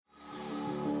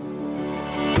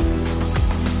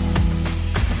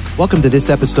Welcome to this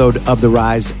episode of The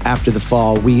Rise After the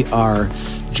Fall. We are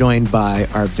joined by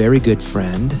our very good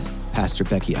friend, Pastor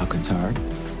Becky Alcantar.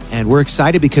 And we're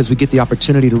excited because we get the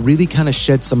opportunity to really kind of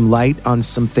shed some light on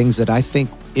some things that I think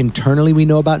internally we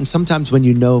know about. And sometimes when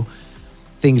you know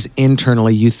things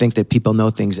internally, you think that people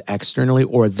know things externally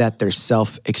or that they're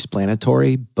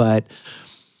self-explanatory. But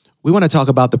we want to talk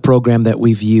about the program that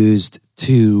we've used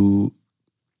to,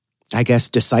 I guess,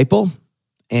 disciple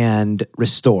and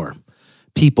restore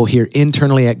people here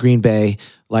internally at Green Bay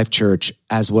Life Church,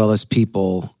 as well as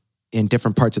people in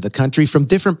different parts of the country from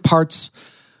different parts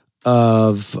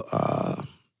of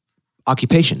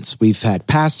occupations. We've had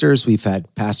pastors,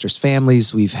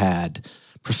 families, we've had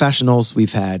professionals,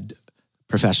 we've had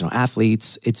professional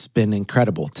athletes. It's been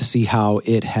incredible to see how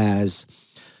it has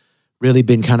really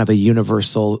been kind of a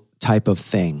universal type of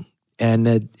thing.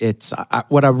 And it's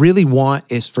what I really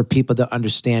want is for people to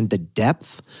understand the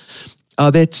depth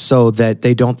of it so that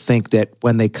they don't think that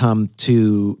when they come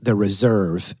to the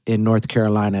reserve in North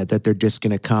Carolina that they're just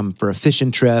going to come for a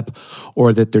fishing trip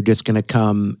or that they're just going to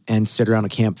come and sit around a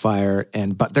campfire.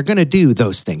 But they're going to do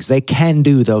those things. They can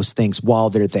do those things while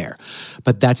they're there.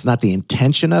 But that's not the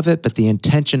intention of it. But the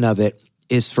intention of it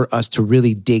is for us to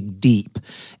really dig deep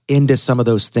into some of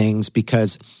those things,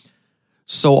 because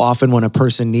so often when a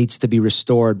person needs to be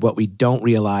restored, what we don't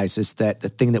realize is that the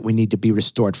thing that we need to be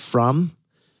restored from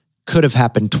could have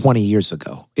happened 20 years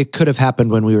ago. It could have happened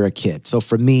when we were a kid. So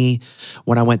for me,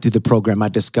 when I went through the program, I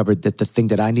discovered that the thing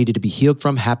that I needed to be healed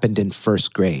from happened in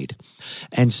first grade.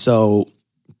 And so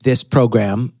this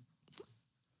program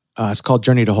is called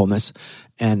Journey to Wholeness,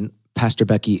 and Pastor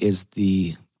Becky is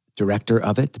the director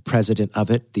of it, the president of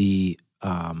it, the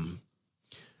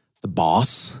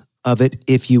boss of it,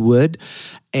 if you would.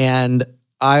 And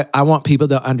I want people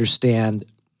to understand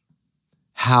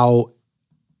how,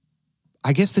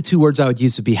 I guess the two words I would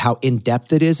use would be how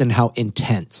in-depth it is and how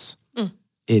intense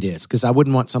it is. Because I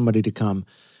wouldn't want somebody to come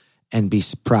and be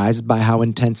surprised by how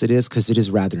intense it is, because it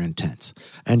is rather intense.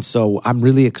 And so I'm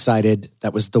really excited.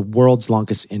 That was the world's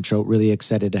longest intro. Really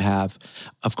excited to have,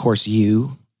 of course,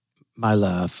 you, my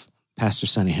love, Pastor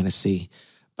Sonny Hennessy.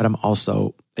 But I'm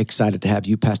also excited to have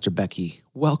you, Pastor Becky.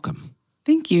 Welcome.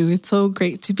 Thank you. It's so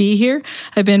great to be here.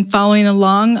 I've been following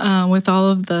along with all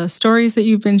of the stories that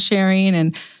you've been sharing,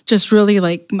 and just really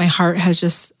my heart has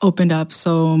just opened up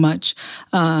so much.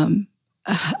 I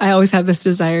always have this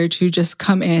desire to just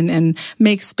come in and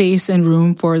make space and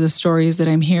room for the stories that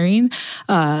I'm hearing,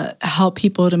 help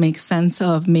people to make sense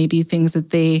of maybe things that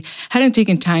they hadn't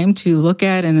taken time to look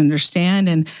at and understand.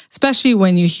 And especially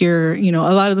when you hear,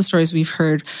 a lot of the stories we've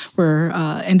heard were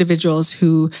individuals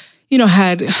who,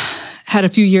 had a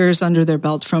few years under their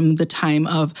belt from the time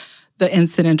of the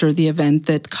incident or the event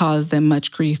that caused them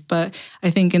much grief. But I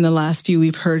think in the last few,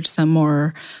 we've heard some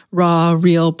more raw,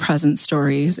 real, present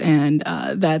stories. And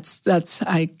I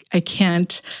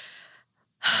can't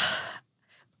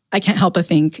help but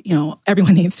think,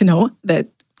 everyone needs to know that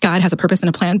God has a purpose and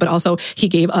a plan, but also He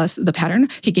gave us the pattern.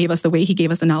 He gave us the way. He gave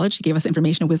us the knowledge. He gave us the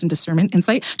information, wisdom, discernment,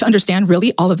 insight to understand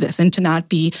really all of this and to not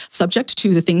be subject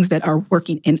to the things that are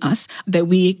working in us, that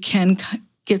we can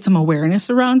get some awareness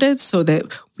around it so that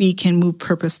we can move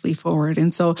purposely forward.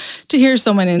 And so to hear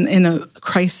someone in a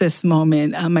crisis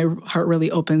moment, my heart really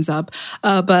opens up.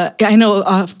 But I know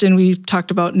often we've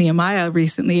talked about Nehemiah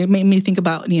recently. It made me think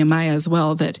about Nehemiah as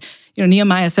well, that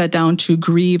Nehemiah sat down to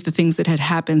grieve the things that had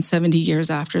happened 70 years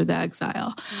after the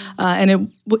exile. And it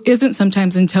isn't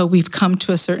sometimes until we've come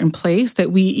to a certain place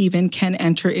that we even can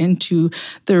enter into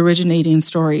the originating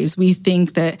stories. We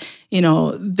think that,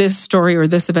 this story or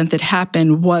this event that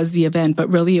happened was the event, but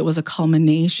really it was a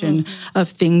culmination of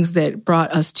things that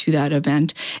brought us to that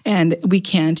event. And we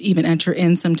can't even enter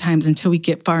in sometimes until we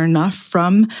get far enough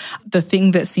from the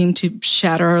thing that seemed to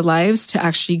shatter our lives to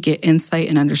actually get insight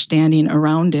and understanding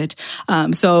around it.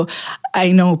 So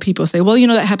I know people say, well,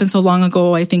 that happened so long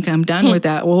ago, I think I'm done with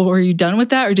that. Well, were you done with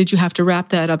that? Or did you have to wrap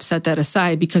that up, set that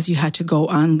aside because you had to go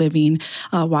on living,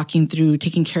 walking through,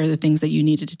 taking care of the things that you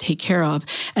needed to take care of?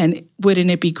 And wouldn't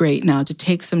it be great now to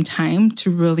take some time to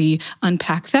really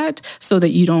unpack that so that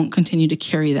you don't continue to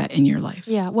carry that in your life?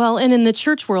 Yeah, well, and in the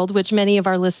church world, which many of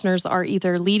our listeners are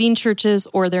either leading churches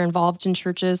or they're involved in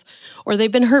churches or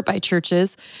they've been hurt by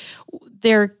churches,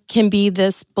 there can be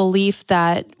this belief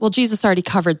that, well, Jesus already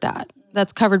covered that.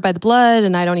 That's covered by the blood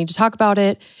and I don't need to talk about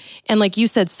it. And like you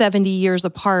said, 70 years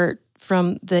apart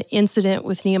from the incident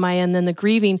with Nehemiah and then the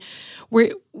grieving,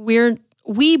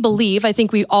 we believe, I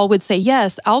think we all would say,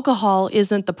 yes, alcohol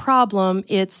isn't the problem,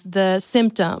 it's the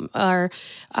symptom, or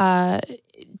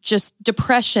just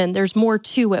depression. There's more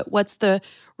to it. What's the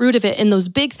root of it. And those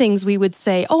big things we would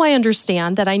say, oh, I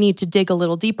understand that I need to dig a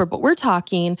little deeper. But we're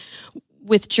talking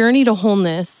with Journey to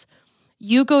Wholeness,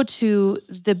 you go to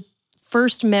the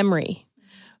first memory,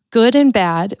 good and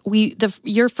bad.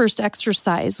 Your first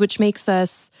exercise, which makes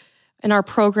us in our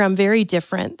program very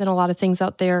different than a lot of things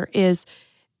out there, is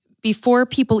before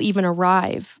people even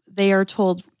arrive, they are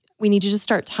told, we need you to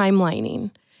start timelining.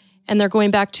 And they're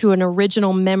going back to an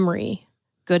original memory,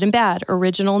 good and bad,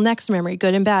 original next memory,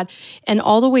 good and bad, and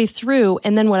all the way through.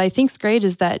 And then what I think is great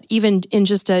is that even in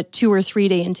just a 2 or 3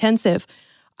 day intensive,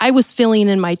 I was filling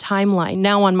in my timeline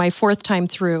now on my 4th time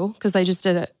through, because I just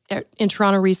did it in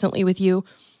Toronto recently with you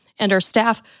and our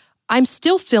staff. I'm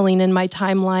still filling in my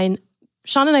timeline.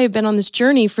 Sean and I have been on this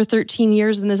journey for 13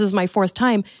 years, and this is my 4th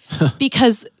time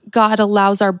because God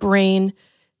allows our brain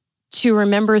to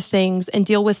remember things and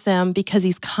deal with them because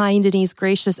he's kind and he's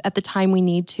gracious at the time we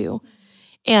need to.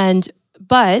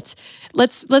 But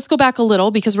let's go back a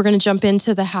little because we're going to jump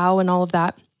into the how and all of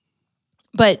that.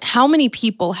 But how many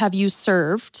people have you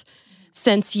served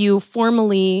since you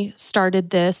formally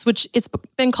started this, which it's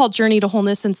been called Journey to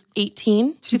Wholeness since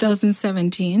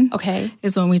 2017. Okay.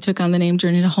 Is when we took on the name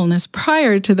Journey to Wholeness.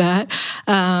 Prior to that,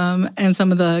 and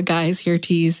some of the guys here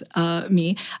tease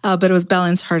me, but it was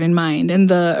Balance, Heart, and Mind. And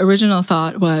the original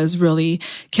thought was really,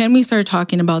 can we start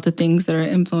talking about the things that are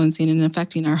influencing and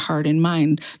affecting our heart and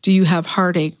mind? Do you have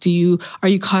heartache? Are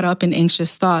you caught up in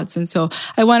anxious thoughts? And so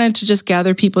I wanted to just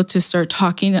gather people to start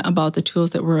talking about the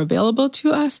tools that were available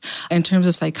to us. In terms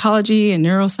of psychology and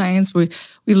neuroscience,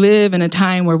 we live in a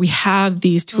time where we have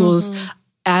these tools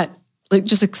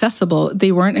just accessible.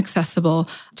 They weren't accessible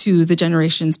to the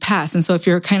generations past. And so if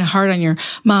you're kind of hard on your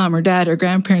mom or dad or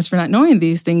grandparents for not knowing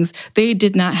these things, they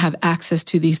did not have access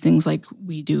to these things like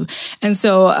we do. And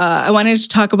so I wanted to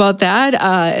talk about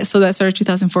that. So that started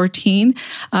 2014.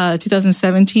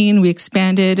 2017, we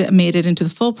expanded, made it into the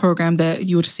full program that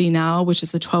you would see now, which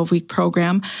is a 12-week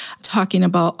program talking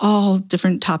about all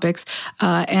different topics.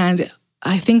 And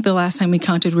I think the last time we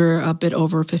counted, we were a bit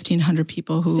over 1,500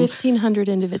 people 1,500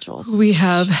 individuals. We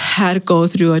have had go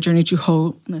through a Journey to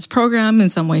Wholeness program in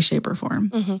some way, shape, or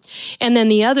form. Mm-hmm. And then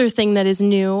the other thing that is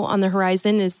new on the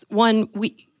horizon is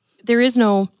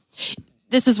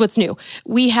this is what's new.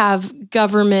 We have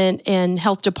government and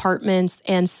health departments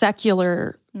and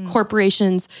secular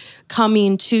corporations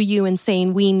coming to you and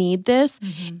saying, we need this.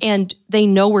 Mm-hmm. And they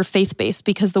know we're faith-based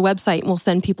because the website will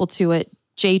send people to it.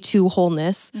 J2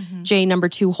 Wholeness,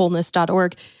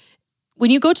 J2wholeness.org.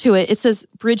 When you go to it, it says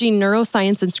Bridging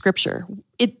Neuroscience and Scripture.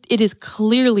 It is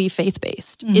clearly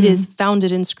faith-based. Mm-hmm. It is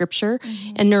founded in Scripture,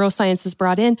 and neuroscience is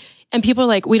brought in. And people are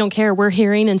like, we don't care. We're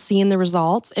hearing and seeing the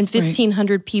results. And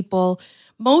 1,500 people,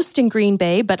 most in Green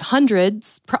Bay, but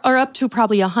hundreds, or up to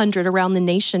probably 100 around the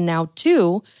nation now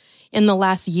too, in the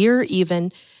last year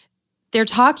even, they're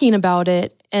talking about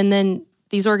it. And then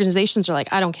these organizations are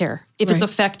like, I don't care. If it's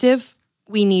effective,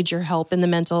 we need your help in the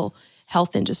mental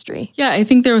health industry. Yeah, I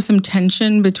think there was some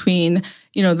tension between,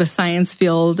 the science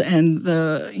field and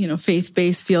the,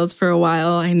 faith-based fields for a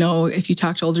while. I know if you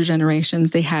talk to older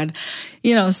generations, they had,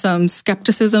 some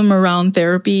skepticism around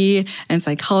therapy and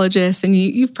psychologists, and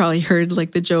you've probably heard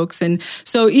like the jokes. And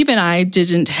so even I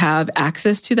didn't have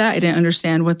access to that. I didn't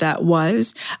understand what that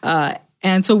was.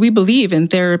 And so we believe in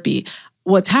therapy.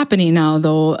 What's happening now,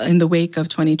 though, in the wake of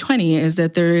 2020 is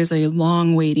that there is a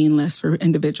long waiting list for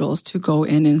individuals to go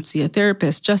in and see a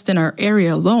therapist. Just in our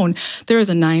area alone, there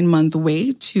is a 9-month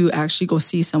wait to actually go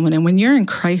see someone. And when you're in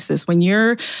crisis, when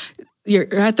you're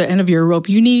at the end of your rope,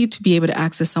 you need to be able to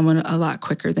access someone a lot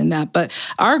quicker than that. But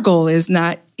our goal is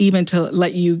not even to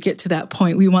let you get to that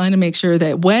point. We want to make sure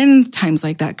that when times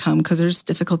like that come, because there's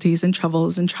difficulties and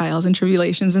troubles and trials and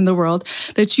tribulations in the world,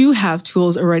 that you have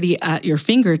tools already at your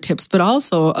fingertips, but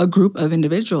also a group of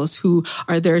individuals who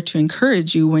are there to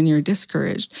encourage you when you're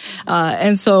discouraged.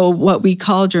 And so what we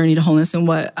call Journey to Wholeness and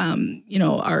what,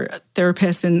 our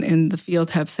therapists in the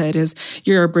field have said is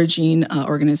you're a bridging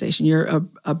organization. You're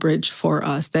a bridge for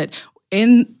us that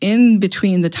in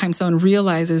between the time someone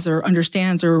realizes or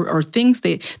understands or thinks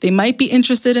they might be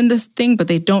interested in this thing, but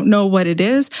they don't know what it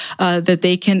is, that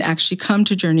they can actually come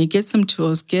to Journey, get some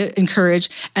tools, get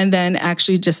encouraged, and then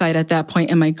actually decide at that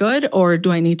point, am I good or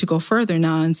do I need to go further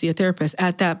now and see a therapist?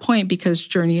 At that point, because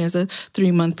Journey is a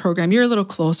 3-month program, you're a little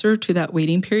closer to that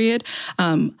waiting period.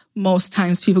 Most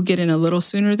times people get in a little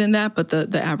sooner than that, but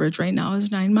the average right now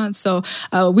is 9 months. So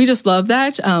we just love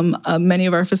that. Many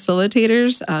of our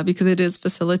facilitators, because it is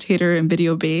facilitator and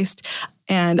video based,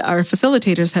 And our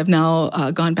facilitators have now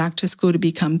gone back to school to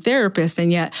become therapists.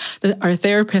 And yet our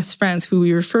therapist friends who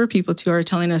we refer people to are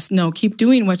telling us, no, keep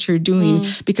doing what you're doing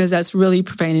because that's really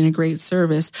providing a great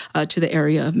service to the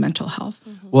area of mental health.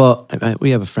 Well,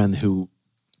 we have a friend who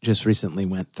just recently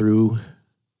went through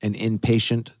an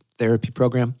inpatient therapy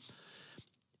program,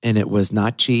 and it was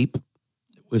not cheap.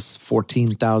 It was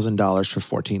 $14,000 for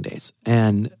 14 days.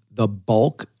 And the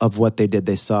bulk of what they did,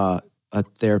 they saw a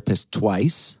therapist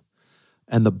twice,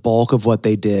 and the bulk of what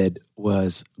they did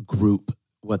was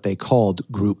what they called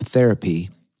group therapy,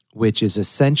 which is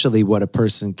essentially what a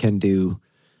person can do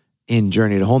in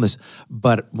Journey to Wholeness.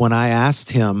 But when I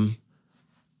asked him,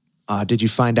 did you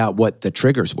find out what the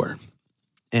triggers were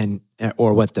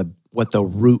or what the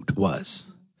root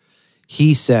was?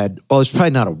 He said, well, it's probably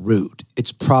not a root.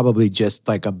 It's probably just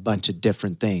like a bunch of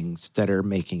different things that are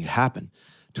making it happen.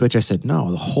 To which I said,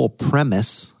 no, the whole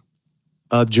premise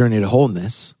of Journey to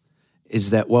Wholeness is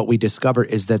that what we discover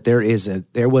is that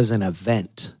there was an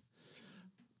event.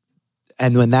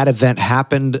 And when that event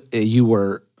happened, you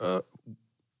were,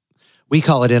 we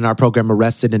call it in our program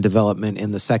arrested in development.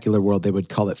 In the secular world, they would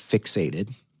call it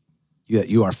fixated.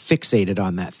 You are fixated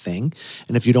on that thing.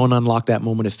 And if you don't unlock that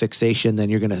moment of fixation, then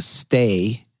you're going to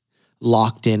stay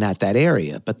locked in at that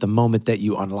area. But the moment that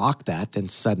you unlock that, then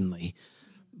suddenly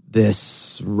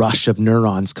this rush of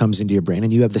neurons comes into your brain,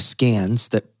 and you have the scans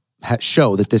that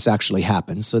show that this actually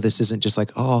happens. So this isn't just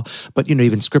like, but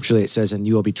even scripturally it says, and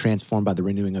you will be transformed by the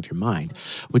renewing of your mind,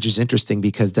 which is interesting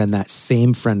because then that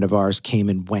same friend of ours came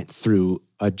and went through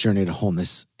a Journey to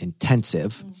Wholeness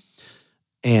intensive.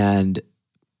 And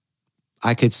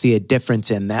I could see a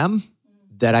difference in them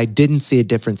that I didn't see a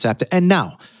difference after. And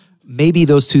now, maybe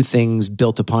those two things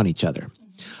built upon each other.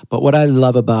 But what I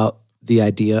love about the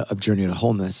idea of Journey to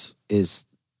Wholeness is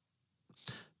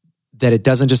that it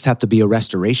doesn't just have to be a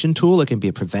restoration tool, it can be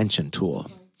a prevention tool.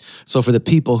 So for the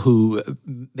people who,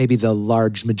 maybe the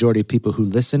large majority of people who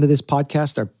listen to this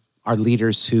podcast are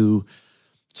leaders who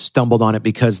stumbled on it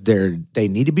because they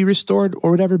need to be restored or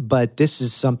whatever, but this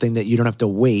is something that you don't have to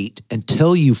wait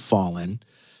until you've fallen.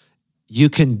 You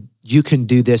can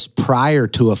do this prior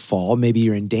to a fall. Maybe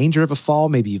you're in danger of a fall.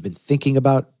 Maybe you've been thinking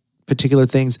about particular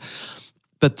things.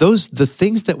 But the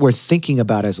things that we're thinking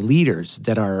about as leaders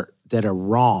that are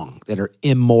wrong, that are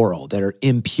immoral, that are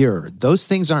impure, those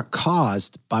things aren't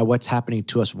caused by what's happening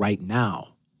to us right now.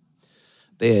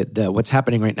 What's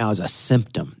happening right now is a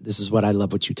symptom. This is what I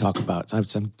love what you talk about.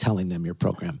 I'm telling them your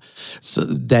program. So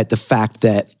that the fact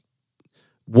that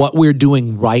what we're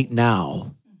doing right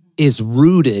now is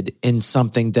rooted in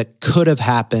something that could have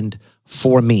happened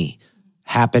for me,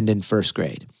 happened in first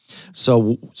grade.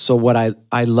 So what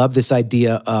I love this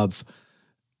idea of,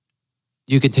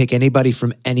 you can take anybody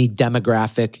from any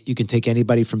demographic, you can take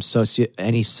anybody from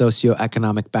any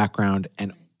socioeconomic background,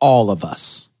 and all of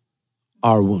us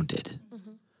are wounded.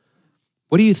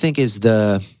 What do you think is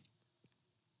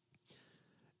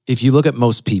if you look at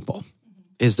most people,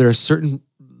 is there a certain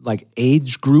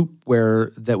age group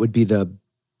where that would be the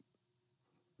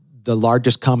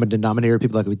largest common denominator?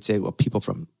 People would say, well,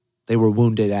 they were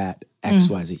wounded at X,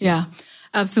 Y, Z. Yeah,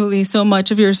 absolutely. So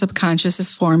much of your subconscious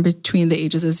is formed between the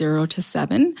ages of 0 to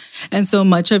 7. And so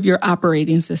much of your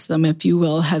operating system, if you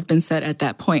will, has been set at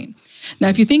that point. Now,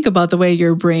 if you think about the way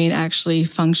your brain actually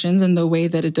functions and the way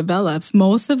that it develops,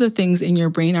 most of the things in your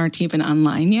brain aren't even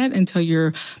online yet until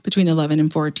you're between 11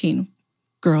 and 14.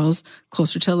 Girls,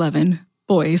 closer to 11.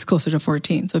 Boys, closer to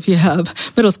 14. So if you have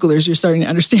middle schoolers, you're starting to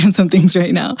understand some things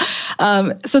right now.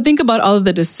 So think about all of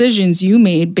the decisions you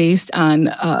made based on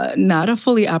not a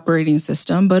fully operating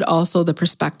system, but also the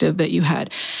perspective that you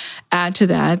had. Add to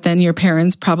that, then your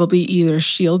parents probably either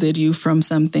shielded you from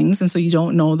some things, and so you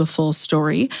don't know the full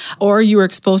story, or you were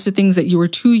exposed to things that you were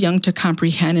too young to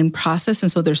comprehend and process, and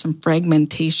so there's some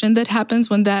fragmentation that happens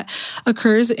when that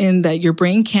occurs, in that your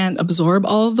brain can't absorb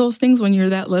all of those things when you're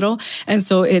that little, and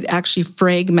so it actually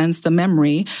fragments the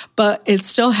memory, but it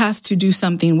still has to do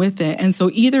something with it. And so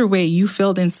either way, you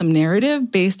filled in some narrative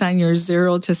based on your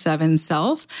 0 to 7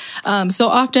 self. So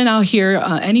often I'll hear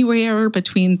anywhere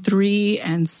between 3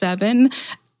 and 7.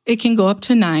 It can go up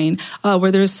to 9, where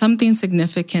there's something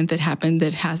significant that happened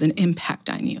that has an impact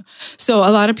on you. So a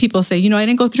lot of people say, I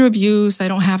didn't go through abuse. I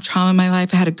don't have trauma in my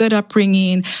life. I had a good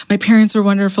upbringing. My parents were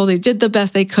wonderful. They did the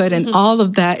best they could. And all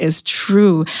of that is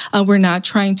true. We're not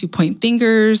trying to point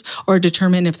fingers or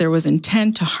determine if there was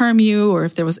intent to harm you or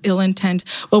if there was ill intent.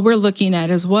 What we're looking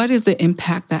at is, what is the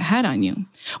impact that had on you?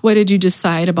 What did you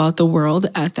decide about the world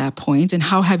at that point? And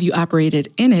how have you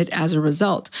operated in it as a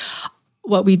result?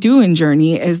 what we do in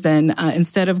Journey is then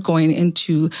instead of going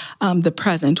into the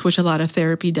present, which a lot of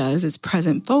therapy does, is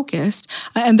present focused.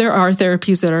 And there are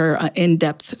therapies that are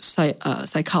in-depth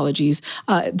psychologies.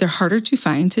 They're harder to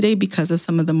find today because of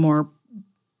some of the more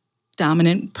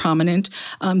dominant, prominent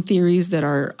theories that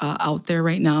are out there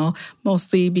right now,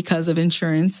 mostly because of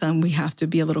insurance. We have to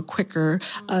be a little quicker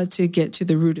to get to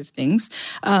the root of things.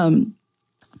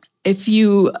 If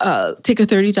you take a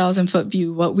 30,000-foot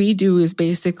view, what we do is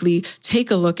basically take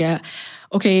a look at,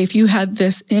 okay, if you had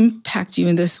this impact you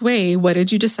in this way, what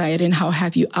did you decide and how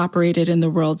have you operated in the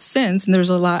world since? And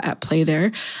there's a lot at play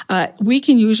there. We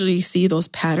can usually see those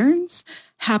patterns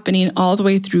happening all the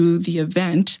way through the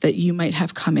event that you might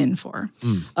have come in for,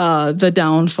 the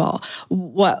downfall.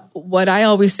 What I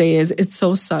always say is it's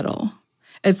so subtle.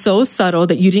 It's so subtle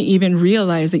that you didn't even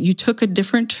realize that you took a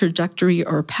different trajectory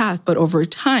or path, but over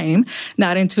time,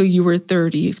 not until you were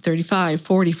 30, 35,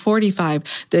 40,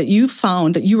 45, that you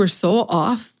found that you were so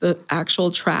off the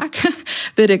actual track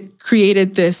that it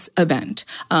created this event.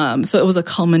 So it was a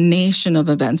culmination of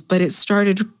events, but it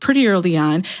started pretty early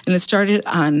on, and it started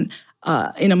on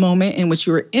in a moment in which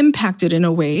you were impacted in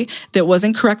a way that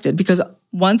wasn't corrected, because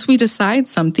once we decide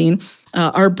something,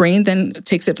 our brain then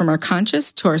takes it from our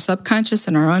conscious to our subconscious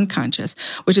and our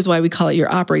unconscious, which is why we call it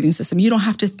your operating system. You don't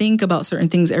have to think about certain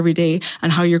things every day and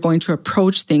how you're going to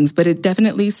approach things, but it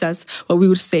definitely says what we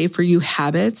would say for you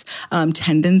habits,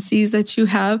 tendencies that you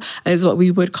have is what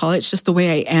we would call it. It's just the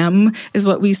way I am is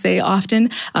what we say often.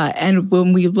 And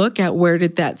when we look at where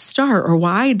did that start or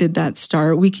why did that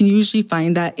start, we can usually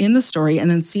find that in the story and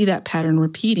then see that pattern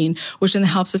repeating, which then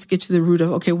helps us get to the root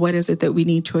of, okay, what is it that we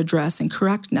need to address and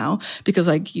correct now? Because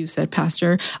like you said,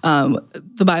 Pastor,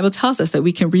 the Bible tells us that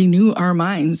we can renew our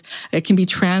minds. It can be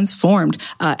transformed.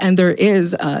 And there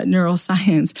is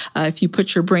neuroscience. If you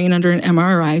put your brain under an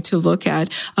MRI to look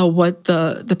at what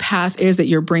the path is that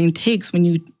your brain takes when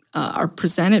you are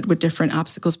presented with different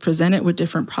obstacles, presented with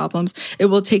different problems, it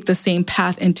will take the same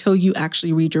path until you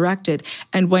actually redirect it.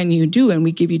 And when you do, and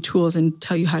we give you tools and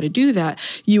tell you how to do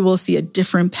that, you will see a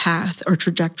different path or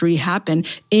trajectory happen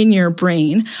in your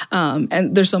brain.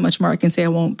 And there's so much more I can say. I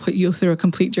won't put you through a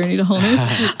complete journey to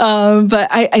wholeness. But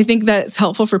I think that's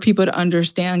helpful for people to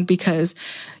understand, because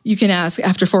you can ask,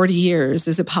 after 40 years,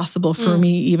 is it possible for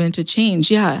me even to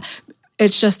change? Yeah.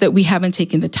 It's just that we haven't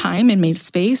taken the time and made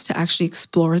space to actually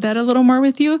explore that a little more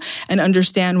with you and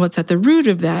understand what's at the root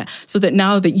of that, so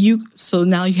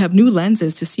now you have new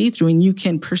lenses to see through, and you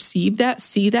can perceive that,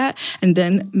 see that, and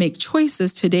then make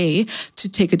choices today to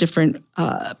take a different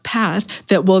path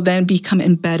that will then become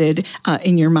embedded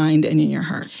in your mind and in your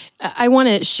heart. I want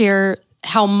to share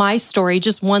how my story,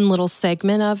 just one little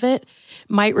segment of it,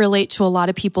 might relate to a lot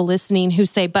of people listening who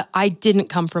say, but I didn't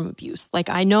come from abuse. Like,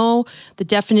 I know the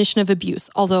definition of abuse,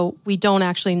 although we don't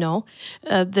actually know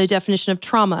the definition of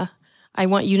trauma. I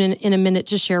want you in a minute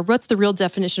to share what's the real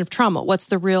definition of trauma, what's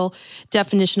the real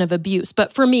definition of abuse.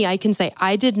 But for me, I can say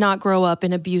I did not grow up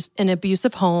in an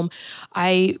abusive home.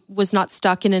 I was not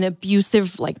stuck in an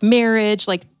abusive marriage,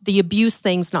 the abuse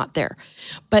thing's not there.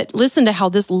 But listen to how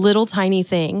this little tiny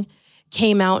thing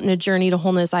came out in a journey to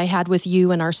wholeness I had with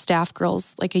you and our staff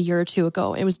girls a year or two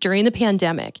ago. It was during the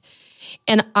pandemic.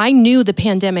 And I knew the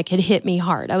pandemic had hit me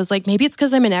hard. I was like, maybe it's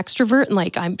because I'm an extrovert and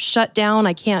I'm shut down.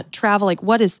 I can't travel.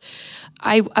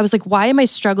 I was like, why am I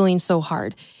struggling so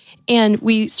hard? And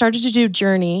we started to do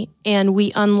Journey, and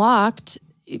we unlocked,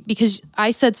 because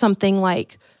I said something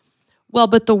like, well,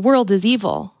 but the world is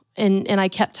evil. And I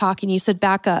kept talking. You said,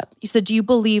 back up. You said, do you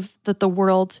believe that the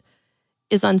world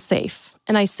is unsafe?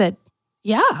 And I said,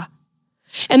 yeah.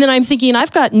 And then I'm thinking,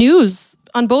 I've got news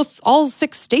on all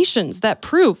 6 stations that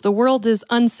prove the world is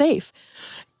unsafe.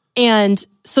 And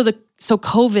so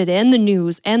COVID and the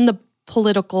news and the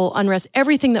political unrest,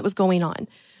 everything that was going on,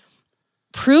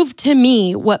 proved to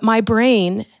me what my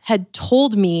brain had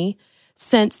told me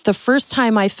since the first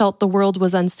time I felt the world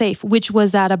was unsafe, which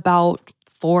was at about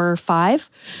 4 or 5.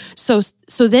 So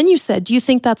then you said, do you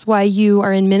think that's why you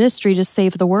are in ministry, to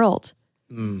save the world?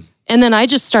 And then I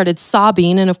just started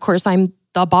sobbing. And of course, I'm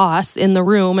the boss in the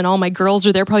room, and all my girls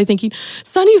are there probably thinking,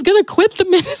 Sonny's going to quit the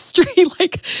ministry.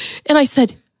 And I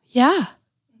said, yeah.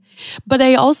 But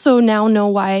I also now know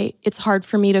why it's hard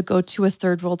for me to go to a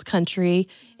third world country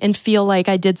and feel like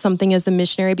I did something as a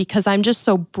missionary, because I'm just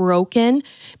so broken,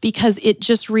 because it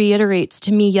just reiterates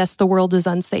to me, yes, the world is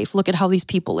unsafe. Look at how these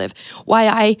people live. Why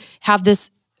I have this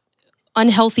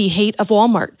unhealthy hate of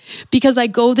Walmart, because I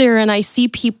go there and I see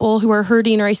people who are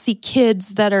hurting, or I see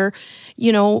kids that are,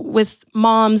 with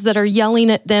moms that are yelling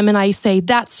at them. And I say,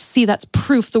 that's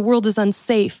proof the world is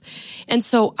unsafe. And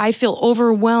so I feel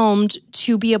overwhelmed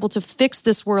to be able to fix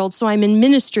this world. So I'm in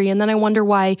ministry, and then I wonder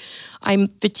why I'm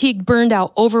fatigued, burned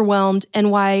out, overwhelmed, and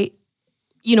why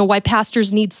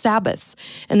pastors need Sabbaths,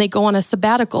 and they go on a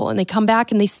sabbatical and they come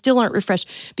back and they still aren't refreshed,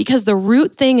 because the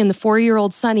root thing in the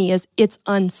 4-year-old Sonny is it's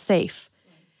unsafe.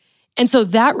 And so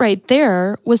that right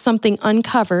there was something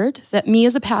uncovered that me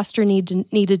as a pastor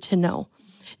needed to know.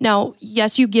 Now,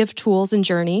 yes, you give tools and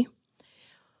journey,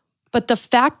 but the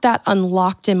fact that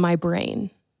unlocked in my brain,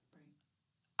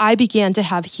 I began to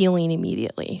have healing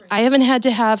immediately. I haven't had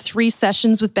to have 3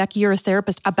 sessions with Becky or a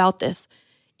therapist about this.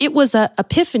 It was an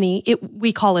epiphany,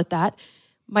 we call it that.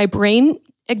 My brain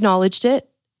acknowledged it,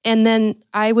 and then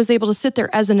I was able to sit there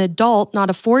as an adult, not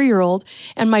a 4-year-old,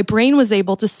 and my brain was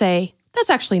able to say, that's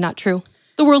actually not true.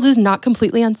 The world is not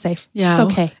completely unsafe. Yeah,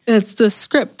 it's okay. It's the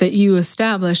script that you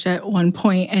established at one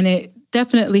point, and it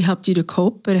definitely helped you to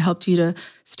cope, but it helped you to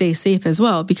stay safe as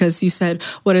well, because you said,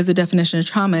 what is the definition of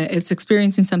trauma? It's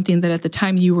experiencing something that at the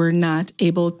time you were not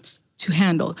able to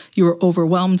handle. You were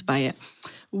overwhelmed by it.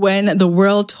 When the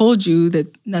world told you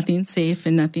that nothing's safe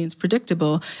and nothing's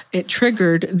predictable, it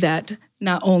triggered that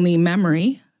not only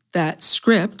memory, that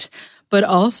script, but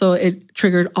also it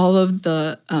triggered all of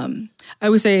the, I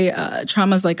would say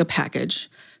trauma is like a package.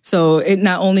 So it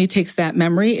not only takes that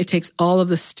memory, it takes all of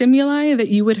the stimuli that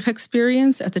you would have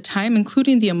experienced at the time,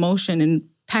 including the emotion, and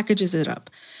packages it up.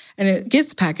 And it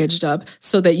gets packaged up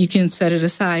so that you can set it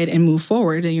aside and move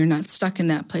forward and you're not stuck in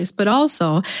that place. But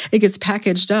also it gets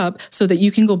packaged up so that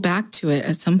you can go back to it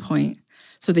at some point,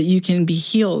 so that you can be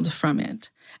healed from it.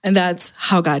 And that's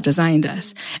how God designed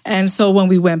us. And so when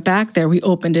we went back there, we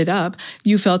opened it up.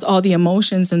 You felt all the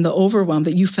emotions and the overwhelm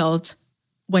that you felt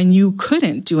when you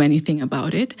couldn't do anything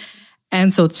about it.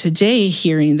 And so today,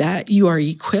 hearing that, you are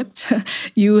equipped,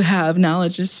 you have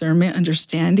knowledge, discernment,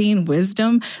 understanding,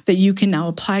 wisdom that you can now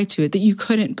apply to it that you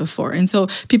couldn't before. And so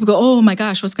people go, oh my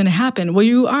gosh, what's going to happen? Well,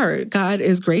 you are. God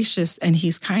is gracious and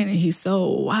he's kind and he's so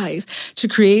wise to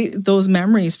create those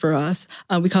memories for us.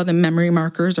 We call them memory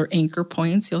markers or anchor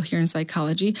points, you'll hear in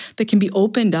psychology, that can be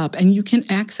opened up and you can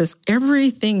access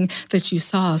everything that you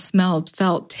saw, smelled,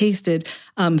 felt, tasted,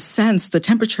 sensed, the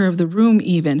temperature of the room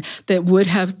even, that would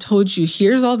have told you,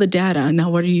 here's all the data. Now,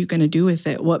 what are you going to do with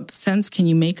it? What sense can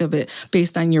you make of it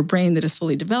based on your brain that is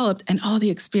fully developed and all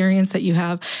the experience that you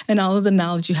have and all of the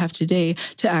knowledge you have today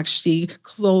to actually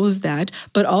close that,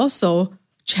 but also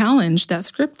challenge that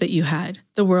script that you had.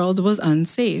 The world was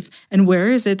unsafe. And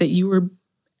where is it that you were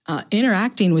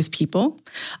interacting with people,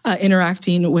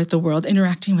 interacting with the world,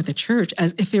 interacting with the church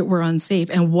as if it were unsafe?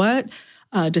 And what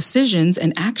decisions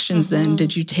and actions then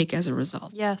did you take as a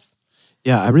result? Yes.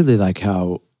 Yeah, I really like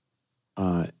how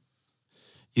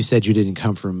you said you didn't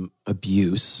come from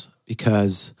abuse,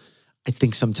 because I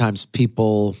think sometimes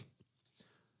people,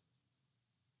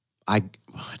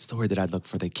 what's the word that I'd look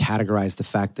for? They categorize the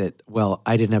fact that, well,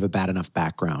 I didn't have a bad enough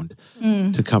background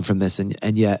to come from this.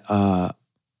 And yet,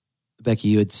 Becky,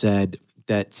 you had said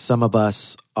that some of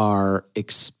us are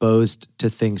exposed to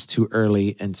things too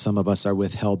early and some of us are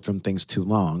withheld from things too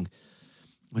long.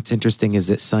 What's interesting is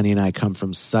that Sonny and I come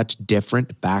from such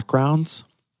different backgrounds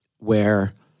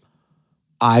where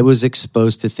I was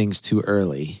exposed to things too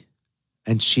early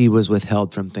and she was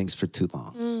withheld from things for too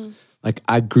long. Like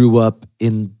I grew up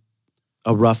in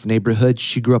a rough neighborhood.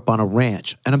 She grew up on a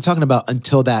ranch. And I'm talking about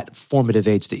until that formative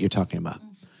age that you're talking about.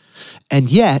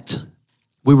 And yet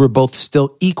we were both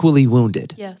still equally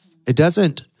wounded. Yes. It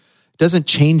doesn't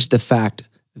change the fact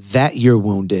that you're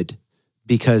wounded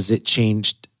because it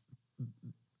changed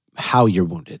how you're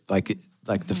wounded. Like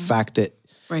the fact that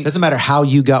it doesn't matter how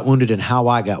you got wounded and how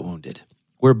I got wounded.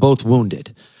 We're both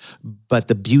wounded. But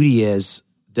the beauty is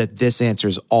that this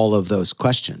answers all of those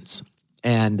questions.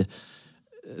 And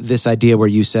this idea where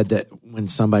you said that when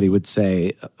somebody would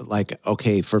say, like,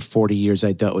 okay, for 40 years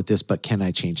I dealt with this, but can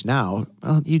I change now?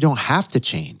 Well, you don't have to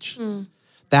change.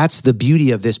 That's the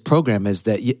beauty of this program, is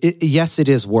that, yes, it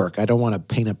is work. I don't want to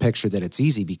paint a picture that it's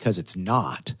easy, because it's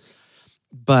not.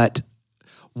 But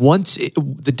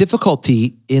the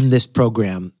difficulty in this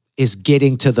program is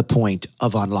getting to the point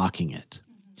of unlocking it.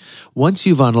 Once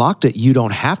you've unlocked it, you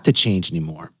don't have to change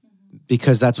anymore,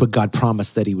 because that's what God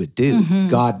promised that he would do.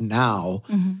 God now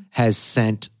has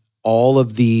sent all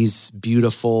of these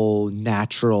beautiful,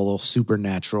 natural,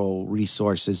 supernatural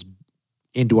resources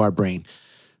into our brain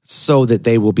so that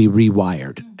they will be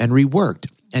rewired and reworked.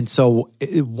 And so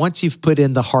once you've put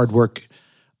in the hard work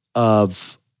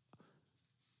of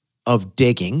of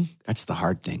digging. That's the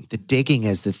hard thing. The digging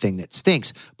is the thing that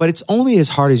stinks, but it's only as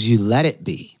hard as you let it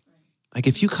be. Like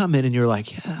if you come in and you're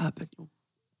like, yeah, but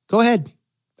go ahead,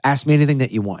 ask me anything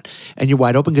that you want. And you're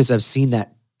wide open, because I've seen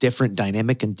that different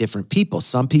dynamic in different people.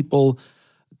 Some people,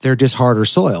 they're just harder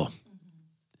soil.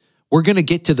 We're going to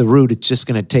get to the root. It's just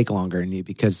going to take longer in you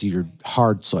because you're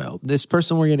hard soil. This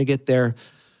person, we're going to get there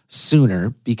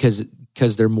sooner because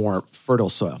they're more fertile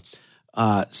soil.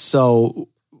 So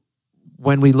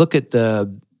when we look at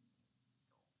the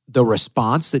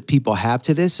response that people have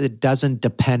to this, it doesn't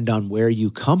depend on where you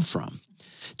come from.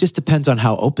 It just depends on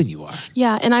how open you are.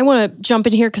 Yeah, and I want to jump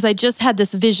in here because I just had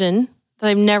this vision that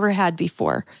I've never had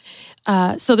before.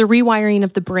 So the rewiring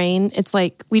of the brain, it's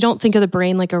like we don't think of the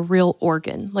brain like a real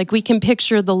organ. Like we can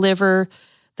picture the liver,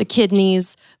 the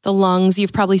kidneys, the lungs.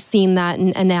 You've probably seen that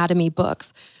in anatomy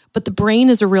books. But the brain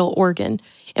is a real organ.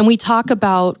 And we talk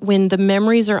about when the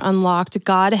memories are unlocked,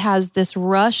 God has this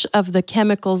rush of the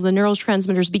chemicals, the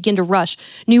neurotransmitters begin to rush.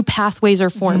 New pathways are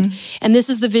formed. Mm-hmm. And this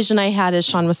is the vision I had as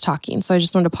Sean was talking. So I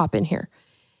just wanted to pop in here.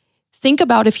 Think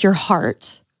about if your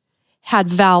heart had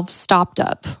valves stopped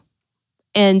up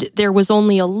and there was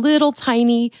only a little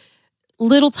tiny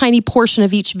portion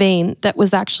of each vein that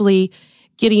was actually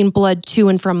getting blood to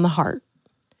and from the heart.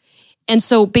 And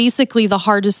so basically the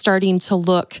heart is starting to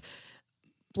look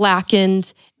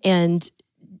blackened and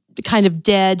kind of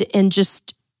dead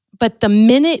but the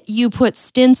minute you put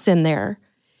stents in there,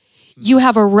 you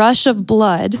have a rush of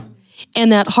blood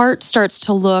and that heart starts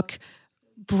to look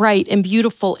bright and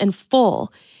beautiful and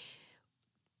full.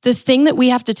 The thing that we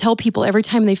have to tell people every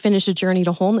time they finish a journey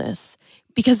to wholeness,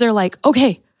 because they're like,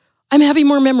 okay, I'm having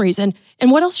more memories and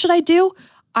what else should I do?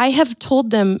 I have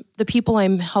told them, the people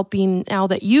I'm helping now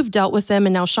that you've dealt with them,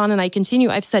 and now Sean and I continue,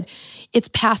 I've said, it's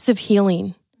passive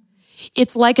healing.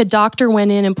 It's like a doctor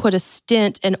went in and put a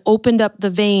stent and opened up the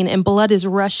vein and blood is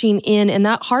rushing in and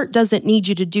that heart doesn't need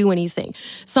you to do anything.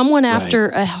 Someone after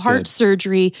a heart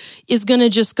surgery is going to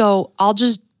just go, I'll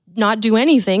just not do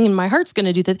anything and my heart's going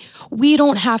to do that. We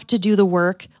don't have to do the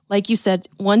work. Like you said,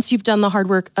 once you've done the hard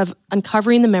work of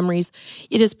uncovering the memories,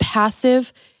 it is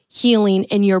passive healing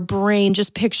in your brain.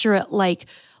 Just picture it like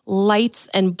lights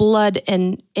and blood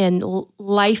and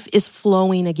life is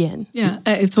flowing again. Yeah,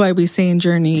 it's why we say in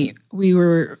Journey, we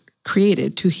were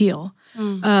created to heal.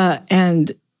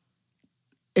 And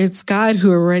it's God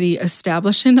who already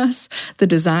established in us the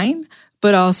design,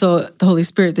 but also the Holy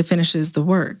Spirit that finishes the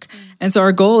work. And so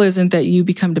our goal isn't that you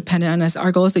become dependent on us.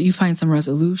 Our goal is that you find some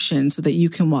resolution so that you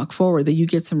can walk forward, that you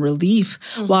get some relief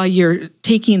while you're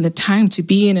taking the time to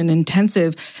be in an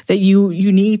intensive that you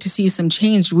need to see some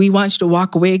change. We want you to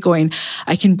walk away going,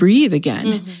 I can breathe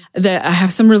again, that I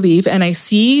have some relief and I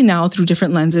see now through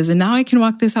different lenses. And now I can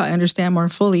walk this out. I understand more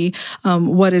fully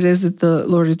what it is that the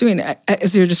Lord is doing.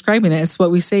 As you're describing it, it's what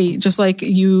we say, just like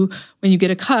you, when you get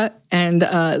a cut and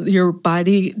your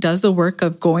body does the work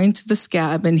of going to the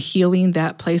scab and healing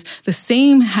that place. The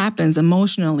same happens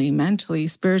emotionally, mentally,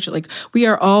 spiritually. Like we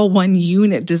are all one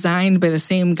unit designed by the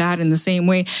same God in the same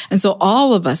way. And so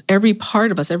all of us, every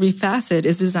part of us, every facet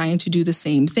is designed to do the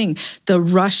same thing. The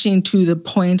rushing to the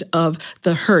point of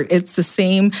the hurt. It's the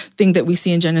same thing that we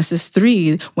see in Genesis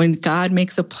 3 when God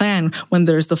makes a plan when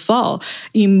there's the fall.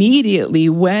 Immediately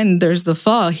when there's the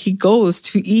fall, he goes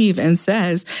to Eve and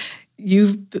says,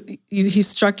 he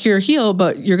struck your heel,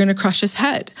 but you're going to crush his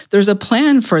head. There's a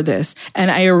plan for this. And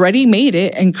I already made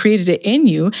it and created it in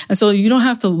you. And so you don't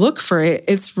have to look for it.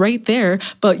 It's right there,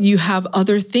 but you have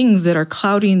other things that are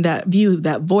clouding that view,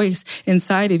 that voice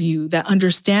inside of you, that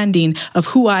understanding of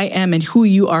who I am and who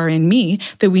you are in me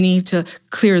that we need to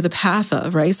clear the path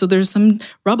of, right? So there's some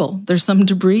rubble, there's some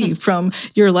debris from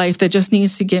your life that just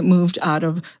needs to get moved out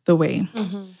of the way.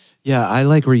 Yeah, I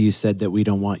like where you said that we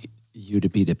don't want you to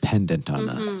be dependent on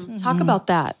us. Talk about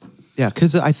that. Yeah,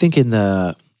 because I think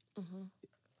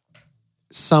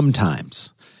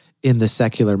sometimes in the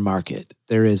secular market,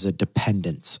 there is a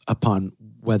dependence upon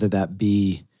whether that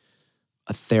be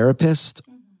a therapist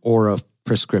or a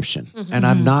prescription. And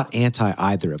I'm not anti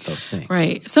either of those things.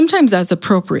 Right. Sometimes that's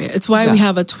appropriate. It's why we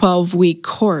have a 12-week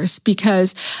course,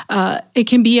 because it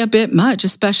can be a bit much,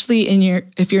 especially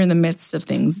if you're in the midst of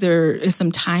things. There is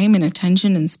some time and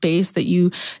attention and space that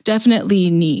you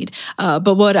definitely need.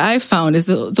 But what I've found is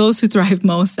that those who thrive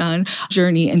most on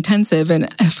Journey Intensive,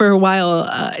 and for a while,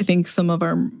 I think some of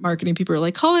our marketing people are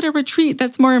like, call it a retreat.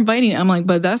 That's more inviting. I'm like,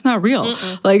 but that's not real.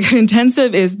 Like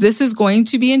intensive this is going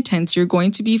to be intense. You're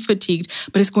going to be fatigued,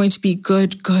 but it's going to be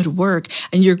good work.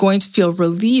 And you're going to feel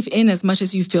relief in as much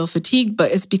as you feel fatigued,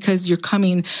 but it's because you're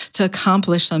coming to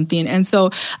accomplish something. And so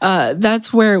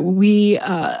that's where we,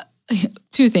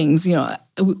 two things,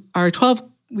 our 12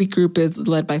 week group is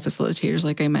led by facilitators,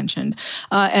 like I mentioned.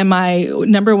 And my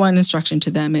number one instruction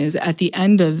to them is at the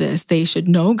end of this, they should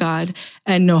know God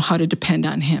and know how to depend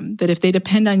on him. That if they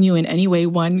depend on you in any way,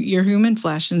 one, you're human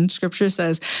flesh, and scripture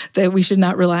says that we should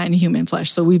not rely on human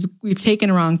flesh. So we've taken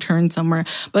a wrong turn somewhere,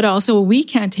 but also we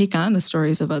can't take on the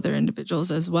stories of other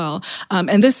individuals as well.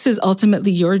 And this is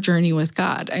ultimately your journey with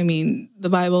God. I mean, the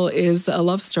Bible is a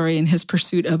love story in his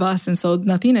pursuit of us. And so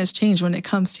nothing has changed when it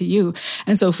comes to you.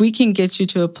 And so if we can get you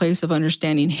to a place of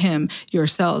understanding him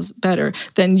yourselves better,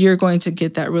 then you're going to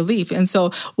get that relief. And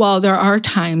so while there are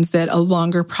times that a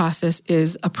longer process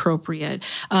is appropriate,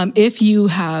 if you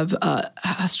have a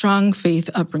strong faith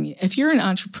upbringing, if you're an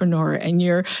entrepreneur and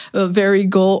you're very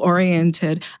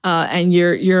goal-oriented and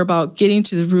you're about getting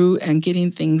to the root and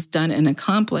getting things done and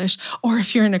accomplished, or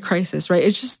if you're in a crisis, right?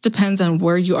 It just depends on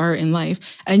where you are in life.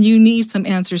 And you need some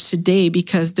answers today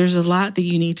because there's a lot that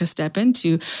you need to step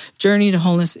into. Journey to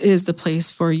Wholeness is the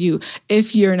place for you.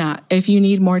 If you're not, if you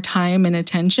need more time and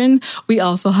attention, we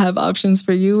also have options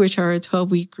for you, which are a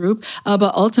 12-week group.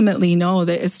 But ultimately know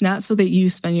that it's not so that you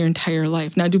spend your entire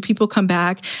life. Now, do people come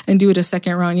back and do it a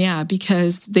second round? Yeah,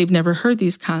 because they've never heard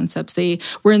these concepts. They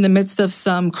were in the midst of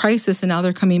some crisis and now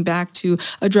they're coming back to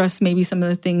address maybe some of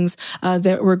the things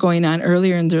that were going on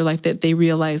earlier in their life that they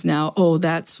realize now, oh,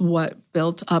 that's what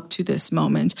built up to this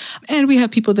moment. And we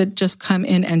have people that just come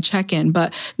in and check in.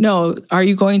 But no, are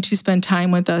you going to spend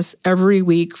time with us every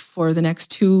week for the next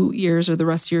 2 years or the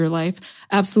rest of your life?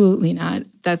 Absolutely not.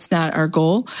 That's not our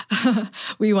goal.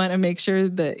 We want to make sure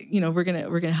that,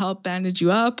 we're gonna help bandage you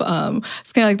up.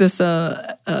 It's kind of like this,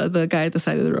 the guy at the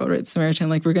side of the road, right? Samaritan,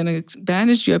 like we're gonna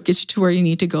bandage you up, get you to where you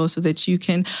need to go so that you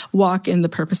can walk in the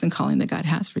purpose and calling that God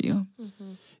has for you.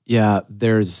 Mm-hmm. Yeah,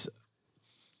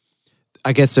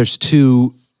 I guess there's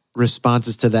two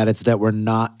responses to that. It's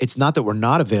not that we're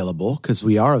not available, because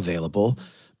we are available,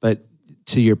 but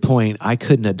to your point, I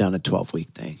couldn't have done a 12-week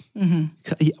thing.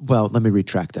 Mm-hmm. Well, let me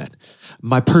retract that.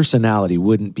 My personality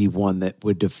wouldn't be one that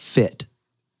would have fit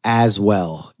as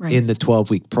well in the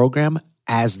 12-week program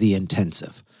as the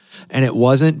intensive. And it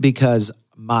wasn't because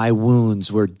my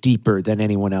wounds were deeper than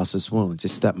anyone else's wounds.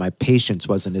 It's that my patience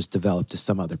wasn't as developed as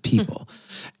some other people.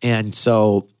 And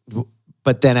so,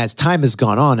 but then as time has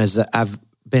gone on, as I've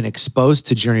been exposed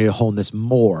to Journey to Wholeness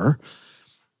more,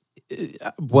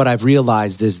 what I've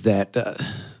realized is that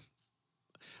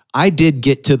I did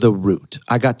get to the root.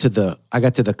 I got to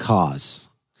the cause.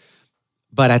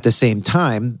 But at the same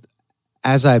time,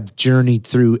 as I've journeyed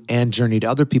through and journeyed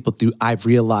other people through, I've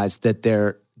realized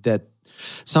that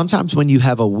sometimes when you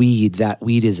have a weed, that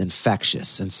weed is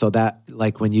infectious. And so that,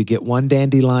 like when you get one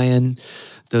dandelion,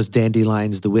 those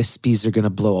dandelions, the wispies are going to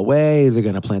blow away. They're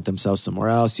going to plant themselves somewhere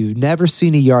else. You've never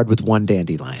seen a yard with one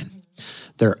dandelion.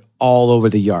 They're all over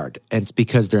the yard, and it's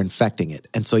because they're infecting it.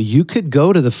 And so you could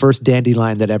go to the first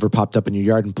dandelion that ever popped up in your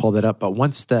yard and pull that up, but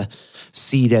once the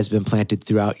seed has been planted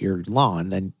throughout your lawn,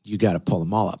 then you got to pull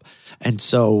them all up. And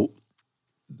so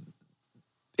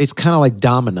it's kind of like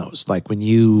dominoes. Like when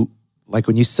you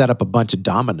set up a bunch of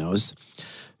dominoes,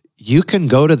 you can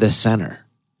go to the center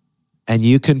and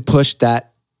you can push that.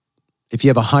 If you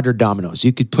have 100 dominoes,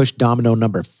 you could push domino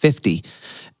number 50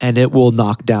 and it will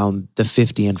knock down the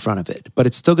 50 in front of it, but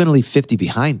it's still going to leave 50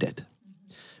 behind it.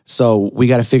 So we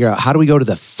got to figure out, how do we go to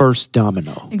the first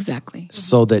domino? Exactly.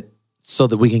 So that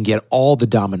we can get all the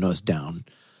dominoes down.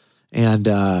 And,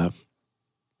 for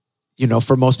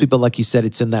most people, like you said,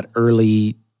 it's in that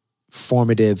early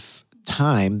formative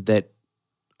time that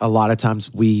a lot of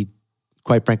times we,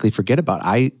 quite frankly, forget about.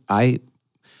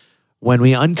 When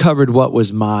we uncovered what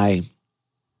was my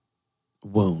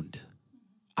wound,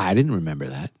 I didn't remember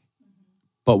that.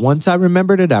 But once I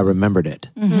remembered it, I remembered it.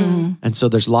 Mm-hmm. And so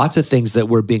there's lots of things that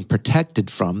we're being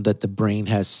protected from, that the brain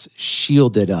has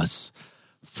shielded us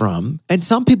from. And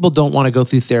some people don't want to go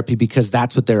through therapy because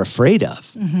that's what they're afraid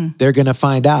of. Mm-hmm. They're going to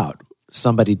find out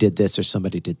somebody did this or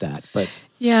somebody did that. But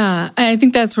yeah, I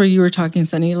think that's where you were talking,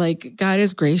 Sonny. Like, God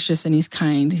is gracious and he's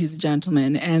kind. He's a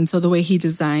gentleman. And so the way he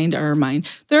designed our mind,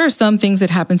 there are some things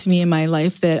that happened to me in my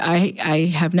life that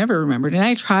I have never remembered. And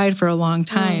I tried for a long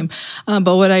time.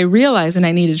 But what I realized and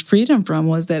I needed freedom from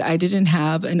was that I didn't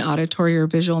have an auditory or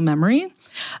visual memory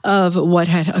of what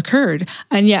had occurred.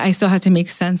 And yet I still had to make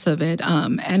sense of it.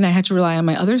 And I had to rely on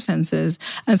my other senses.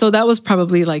 And so that was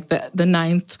probably like the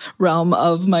ninth realm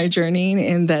of my journey,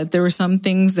 in that there were some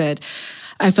things that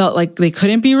I felt like they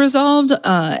couldn't be resolved.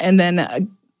 And then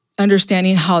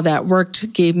understanding how that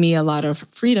worked gave me a lot of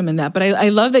freedom in that. But I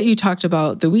love that you talked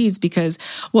about the weeds, because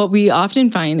what we often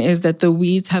find is that the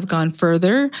weeds have gone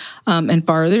further and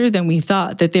farther than we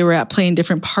thought, that they were at play in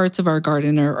different parts of our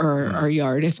garden or our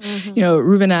yard. If,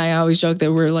 Ruben and I always joke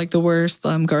that we're like the worst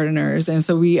gardeners. And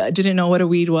so we didn't know what a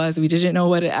weed was. We didn't know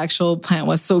what an actual plant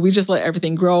was. So we just let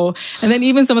everything grow. And then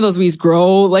even some of those weeds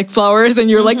grow like flowers, and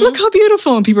you're like, look how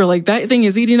beautiful. And people are like, that thing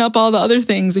is eating up all the other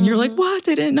things. And you're like, what?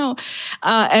 I didn't know.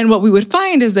 And what we would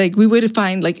find is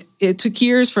it took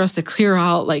years for us to clear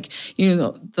out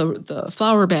the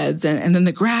flower beds, and then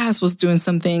the grass was doing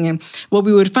something. And what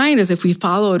we would find is if we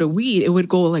followed a weed, it would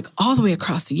go like all the way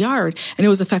across the yard, and it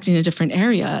was affecting a different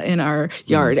area in our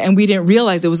yard. And we didn't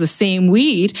realize it was the same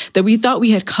weed that we thought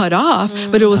we had cut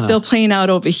off, but it was still playing out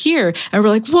over here. And we're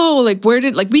like, whoa,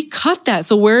 we cut that.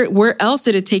 So where else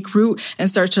did it take root and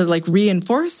start to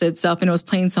reinforce itself? And it was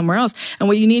playing somewhere else. And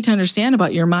what you need to understand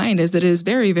about your mind is that it is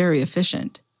very, very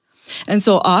efficient. And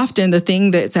so often the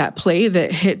thing that's at play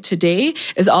that hit today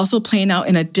is also playing out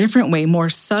in a different way, more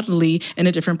subtly in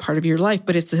a different part of your life,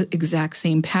 but it's the exact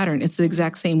same pattern. It's the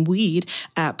exact same weed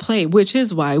at play, which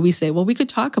is why we say, well, we could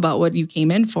talk about what you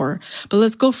came in for, but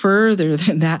let's go further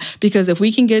than that, because if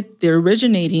we can get the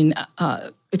originating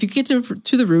if you get to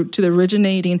the root, to the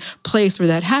originating place where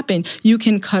that happened, you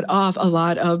can cut off a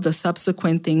lot of the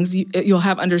subsequent things. You'll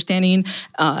have understanding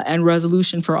and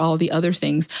resolution for all the other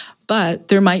things. But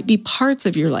there might be parts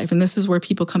of your life, and this is where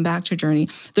people come back to journey.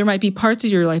 There might be parts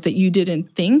of your life that you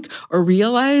didn't think or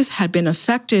realize had been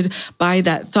affected by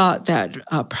that thought, that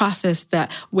process,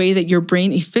 that way that your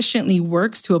brain efficiently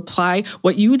works to apply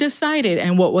what you decided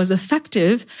and what was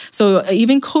effective. So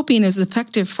even coping is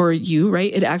effective for you,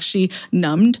 right? It actually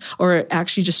numbed or it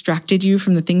actually distracted you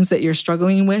from the things that you're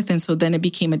struggling with. And so then it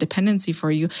became a dependency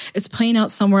for you. It's playing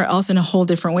out somewhere else in a whole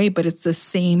different way, but it's the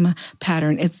same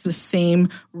pattern. It's the same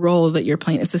role that you're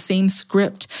playing. It's the same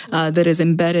script that is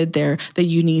embedded there that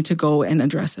you need to go and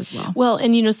address as well. Well,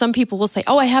 and some people will say,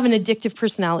 oh, I have an addictive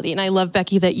personality. And I love,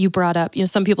 Becky, that you brought up,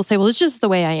 some people say, well, it's just the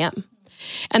way I am.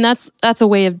 And that's a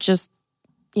way of just,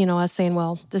 us saying,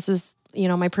 well, this is,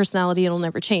 my personality, it'll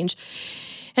never change.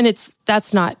 And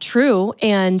that's not true.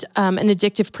 And an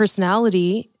addictive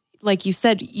personality, like you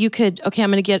said, you could, okay,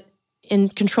 I'm going to get in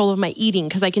control of my eating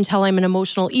because I can tell I'm an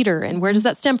emotional eater. And where does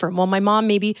that stem from? Well, my mom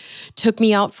maybe took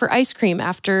me out for ice cream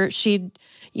after she'd,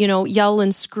 yell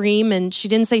and scream, and she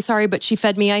didn't say sorry, but she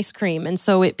fed me ice cream. And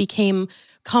so it became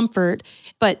comfort.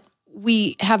 But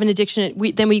we have an addiction.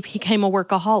 Then we became a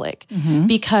workaholic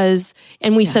because,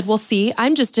 and we said, well, see,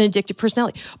 I'm just an addictive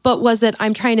personality. But was it,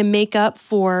 I'm trying to make up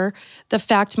for the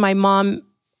fact my mom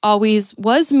always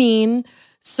was mean.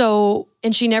 So,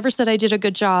 and she never said I did a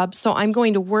good job. So I'm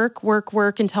going to work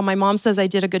until my mom says I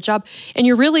did a good job. And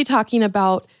you're really talking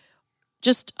about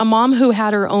just a mom who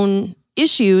had her own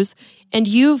issues, and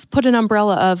you've put an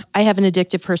umbrella of, I have an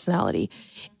addictive personality.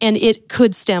 And it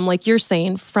could stem, like you're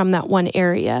saying, from that one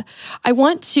area. I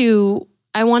want to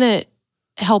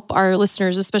help our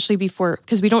listeners, especially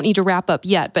because we don't need to wrap up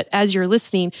yet, but as you're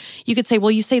listening, you could say,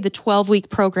 well, you say the 12-week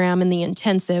program and the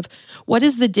intensive. What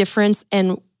is the difference,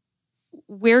 and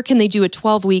where can they do a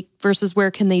 12-week versus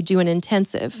where can they do an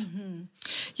intensive? Mm-hmm.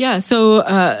 Yeah, so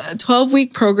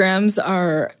 12-week programs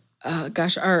are,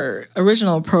 our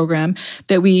original program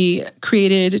that we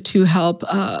created to help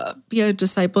be a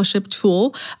discipleship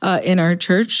tool in our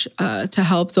church to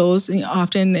help those.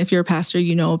 Often, if you're a pastor,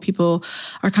 people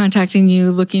are contacting you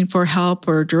looking for help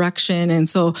or direction. And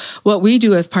so what we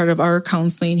do as part of our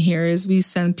counseling here is we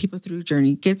send people through a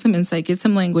journey, get some insight, get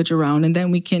some language around, and then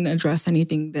we can address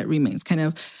anything that remains. Kind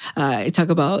of, I talk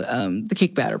about the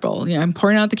cake batter bowl. I'm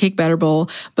pouring out the cake batter bowl,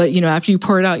 but after you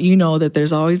pour it out, that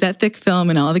there's always that thick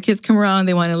film, and all the kids come around,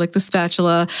 they want to lick the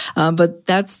spatula. But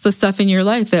that's the stuff in your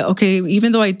life that, okay,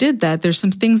 even though I did that, there's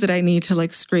some things that I need to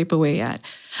scrape away at.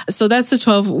 So that's the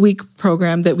 12-week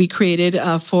program that we created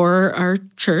for our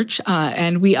church.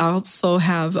 And we also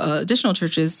have additional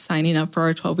churches signing up for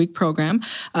our 12-week program.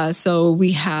 So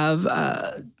we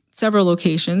have several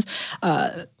locations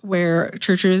where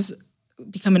churches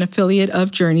become an affiliate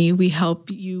of Journey. We help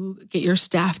you get your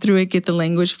staff through it, get the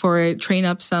language for it, train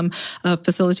up some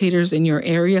facilitators in your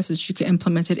area so that you can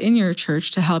implement it in your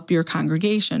church to help your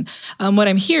congregation. What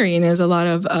I'm hearing is a lot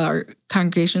of our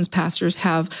congregations, pastors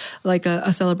have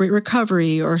a Celebrate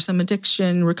Recovery or some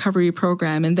addiction recovery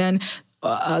program. And then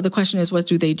the question is, what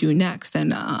do they do next?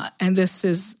 And this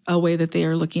is a way that they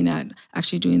are looking at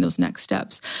actually doing those next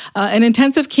steps. An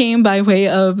intensive came by way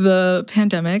of the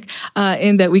pandemic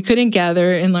in that we couldn't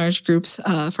gather in large groups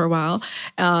for a while,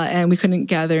 and we couldn't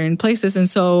gather in places. And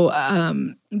so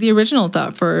The original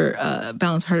thought for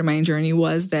Balanced Heart and Mind Journey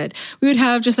was that we would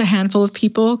have just a handful of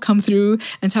people come through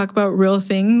and talk about real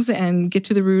things and get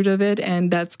to the root of it.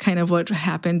 And that's kind of what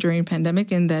happened during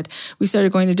pandemic, in that we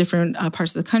started going to different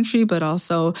parts of the country, but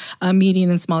also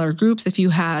meeting in smaller groups. If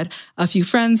you had a few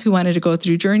friends who wanted to go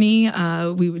through Journey,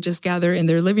 we would just gather in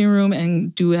their living room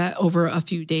and do that over a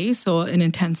few days. So an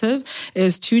intensive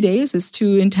is 2 days. It's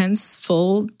 2 intense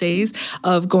full days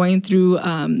of going through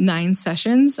 9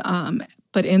 sessions.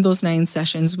 But in those 9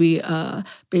 sessions, we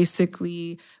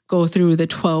basically go through the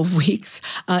 12 weeks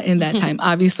in that time.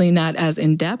 Obviously not as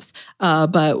in depth,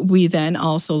 but we then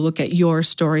also look at your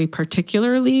story,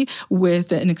 particularly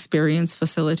with an experienced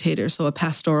facilitator, so a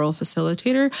pastoral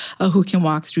facilitator who can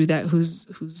walk through that,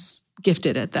 who's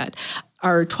gifted at that.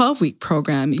 Our 12-week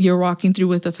program, you're walking through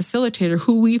with a facilitator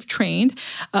who we've trained,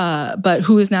 but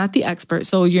who is not the expert.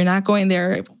 So you're not going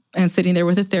there and sitting there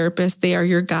with a therapist. They are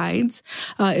your guides,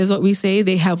 is what we say.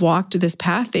 They have walked this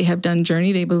path. They have done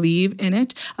Journey. They believe in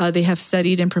it. They have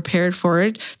studied and prepared for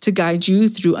it to guide you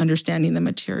through understanding the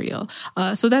material.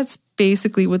 So that's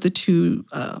basically what the 2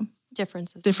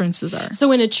 differences are.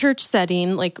 So in a church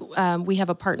setting, like we have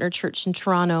a partner church in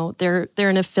Toronto, they're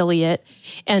an affiliate.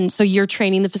 And so you're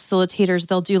training the facilitators.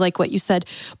 They'll do like what you said.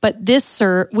 But this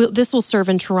will serve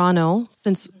in Toronto,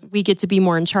 since we get to be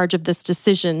more in charge of this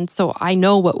decision. So I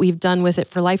know what we've done with it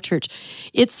for Life Church.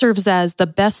 It serves as the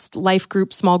best life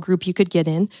group, small group you could get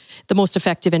in, the most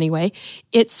effective anyway.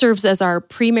 It serves as our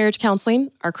pre-marriage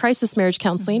counseling, our crisis marriage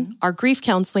counseling, our grief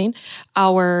counseling,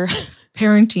 our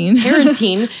parenting.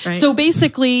 Right. So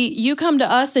basically you come to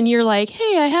us and you're like,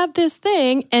 hey, I have this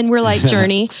thing. And we're like,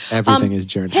 Journey. Everything is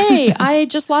Journey. Hey, I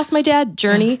just lost my dad.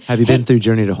 Journey. Have you been through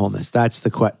Journey to Wholeness? That's the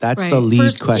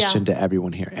lead question to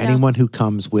everyone here. Yeah. Anyone who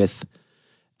comes with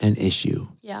an issue.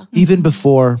 Yeah. Even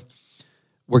before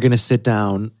we're going to sit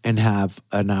down and have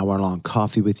an hour-long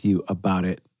coffee with you about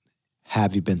it,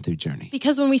 have you been through Journey?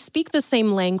 Because when we speak the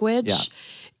same language,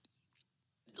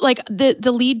 like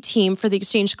the lead team for the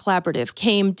Exchange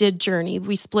Collaborative did Journey.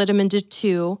 We split them into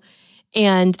 2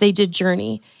 and they did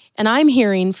Journey. And I'm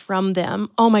hearing from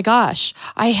them, oh my gosh,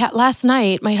 last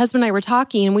night, my husband and I were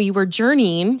talking and we were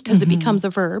journeying, because it becomes a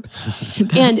verb.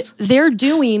 And they're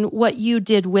doing what you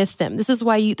did with them. This is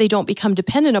why they don't become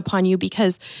dependent upon you,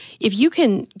 because if you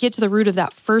can get to the root of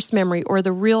that first memory or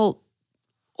the real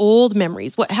old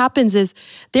memories, what happens is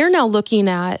they're now looking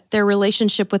at their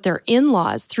relationship with their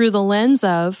in-laws through the lens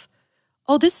of,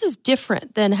 oh, this is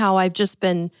different than how I've just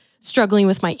been struggling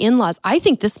with my in-laws. I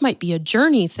think this might be a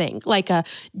journey thing, like a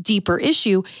deeper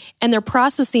issue. And they're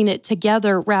processing it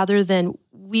together rather than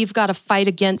we've got to fight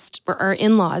against our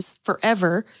in-laws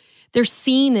forever. They're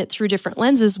seeing it through different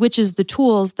lenses, which is the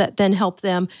tools that then help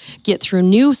them get through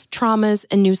new traumas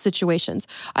and new situations.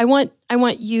 I want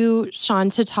you,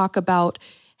 Sean, to talk about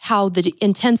how the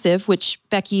intensive, which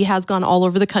Becky has gone all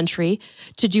over the country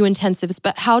to do intensives,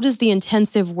 but how does the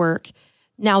intensive work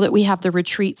now that we have the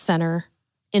retreat center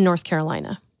in North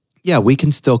Carolina? Yeah, we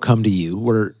can still come to you.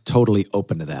 We're totally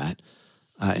open to that.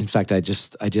 In fact, I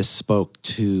just spoke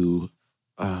to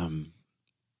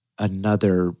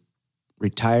another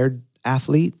retired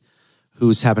athlete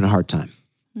who's having a hard time.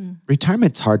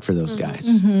 Retirement's hard for those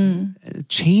guys.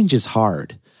 Change is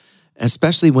hard,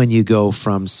 especially when you go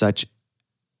from such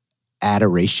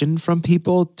adoration from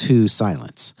people to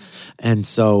silence. And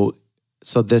so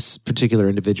this particular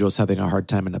individual is having a hard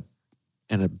time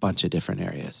in a bunch of different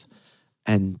areas.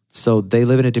 And so they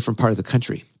live in a different part of the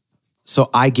country.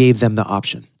 So I gave them the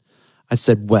option. I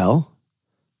said, well,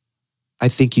 I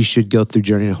think you should go through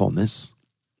Journey to Wholeness.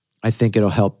 I think it'll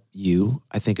help you.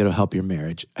 I think it'll help your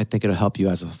marriage. I think it'll help you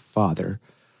as a father.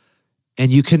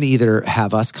 And you can either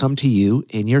have us come to you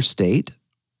in your state,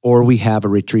 or we have a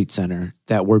retreat center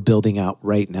that we're building out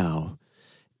right now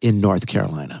in North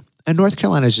Carolina. And North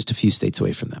Carolina is just a few states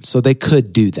away from them. So they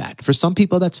could do that. For some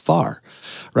people, that's far,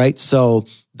 right? So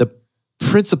the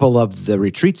principle of the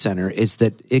retreat center is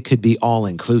that it could be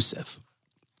all-inclusive.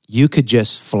 You could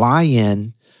just fly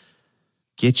in,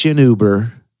 get you an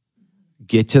Uber,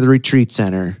 get to the retreat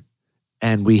center,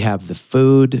 and we have the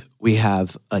food, we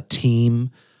have a team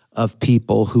of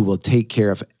people who will take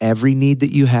care of every need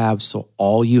that you have. So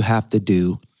all you have to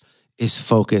do is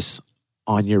focus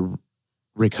on your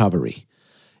recovery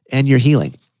and your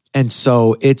healing. And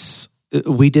so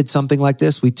we did something like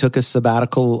this. We took a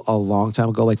sabbatical a long time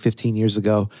ago, like 15 years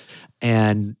ago,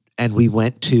 and we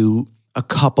went to a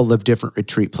couple of different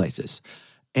retreat places.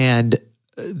 And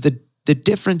the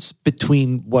difference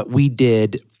between what we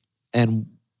did and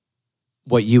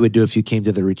what you would do if you came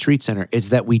to the retreat center is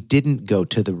that we didn't go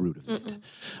to the root of it.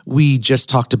 We just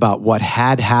talked about what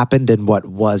had happened and what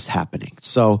was happening.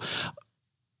 So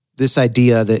this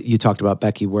idea that you talked about,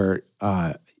 Becky, where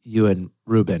you and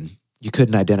Ruben, you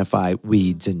couldn't identify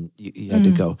weeds and you had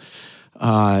to go.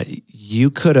 You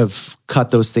could have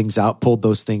cut those things out, pulled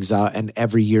those things out, and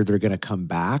every year they're going to come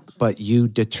back. But you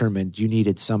determined you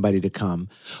needed somebody to come,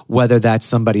 whether that's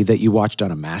somebody that you watched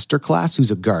on a master class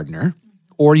who's a gardener,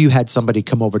 or you had somebody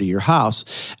come over to your house.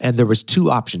 And there was two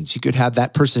options. You could have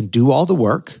that person do all the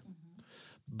work,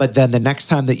 but then the next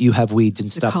time that you have weeds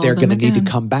and stuff, they're going to need to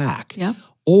come back. Yep.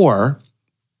 Or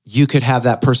you could have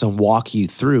that person walk you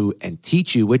through and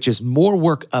teach you, which is more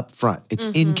work up front. It's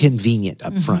inconvenient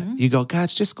up front. You go,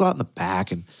 guys, just go out in the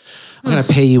back and I'm going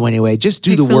to pay you anyway. Just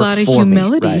do the work for me. Takes a lot of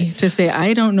humility to say,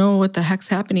 I don't know what the heck's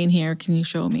happening here. Can you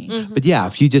show me? But yeah,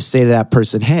 if you just say to that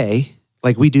person, hey,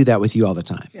 like we do that with you all the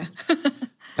time. Yeah.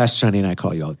 Pastor Johnny and I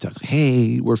call you all the time. Like,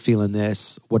 hey, we're feeling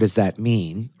this. What does that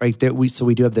mean? Right there. So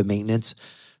we do have the maintenance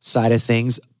side of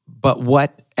things. But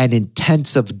what an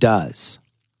intensive does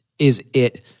is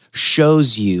it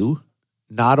shows you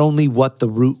not only what the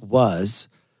root was,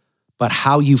 but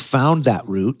how you found that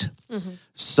root,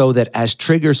 so that as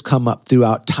triggers come up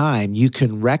throughout time, you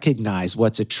can recognize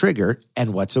what's a trigger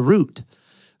and what's a root.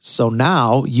 So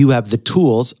now you have the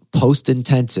tools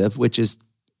post-intensive, which is,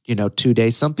 2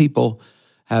 days. Some people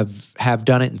have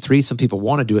done it in 3. Some people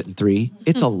want to do it in 3.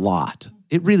 It's a lot.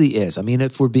 It really is. I mean,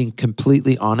 if we're being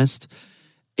completely honest,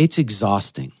 it's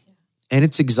exhausting. And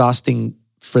it's exhausting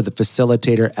for the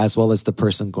facilitator as well as the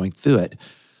person going through it.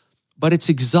 But it's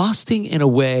exhausting in a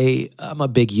way. I'm a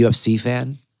big UFC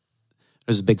fan.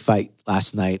 There was a big fight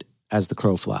last night as the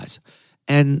crow flies.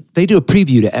 And they do a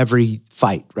preview to every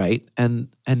fight, right? And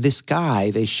this guy,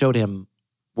 they showed him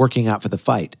working out for the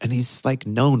fight. And he's like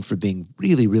known for being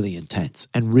really, really intense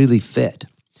and really fit.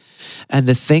 And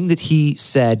the thing that he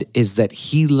said is that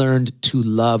he learned to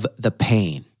love the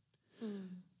pain.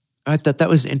 I thought that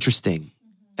was interesting.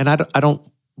 And I don't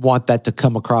want that to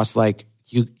come across like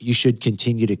you should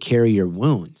continue to carry your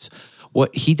wounds.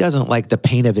 What he doesn't like the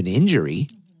pain of an injury.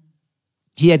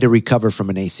 He had to recover from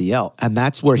an ACL. And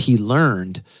that's where he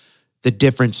learned the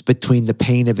difference between the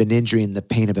pain of an injury and the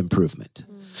pain of improvement.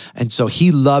 And so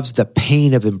he loves the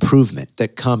pain of improvement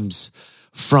that comes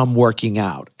from working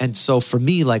out. And so for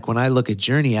me, like when I look at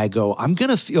Journey, I go, I'm going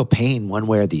to feel pain one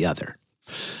way or the other.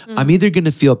 I'm either going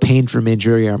to feel pain from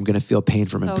injury or I'm going to feel pain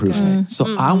from improvement. Good.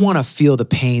 So I want to feel the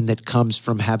pain that comes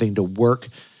from having to work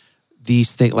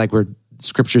these things, like where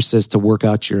Scripture says to work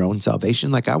out your own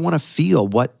salvation. Like I want to feel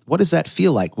what does that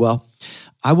feel like? Well,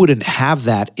 I wouldn't have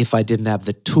that if I didn't have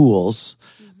the tools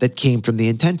that came from the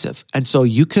intensive. And so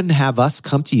you can have us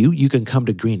come to you. You can come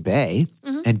to Green Bay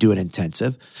and do an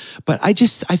intensive. But I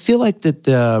feel like that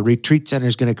the retreat center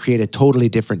is going to create a totally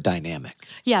different dynamic.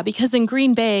 Yeah, because in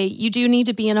Green Bay, you do need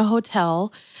to be in a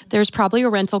hotel. There's probably a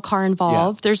rental car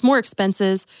involved. Yeah. There's more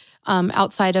expenses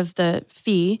outside of the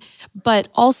fee. But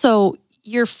also,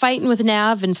 you're fighting with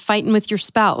Nav and fighting with your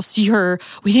spouse.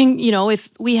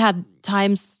 If we had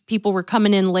times people were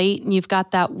coming in late and you've got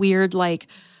that weird, like,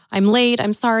 I'm late,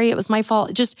 I'm sorry, it was my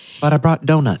fault. But I brought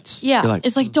donuts. Yeah,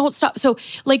 it's like, don't stop. So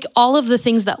like all of the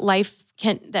things that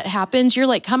that happens, you're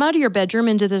like, come out of your bedroom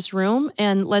into this room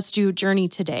and let's do Journey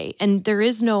today. And there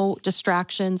is no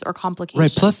distractions or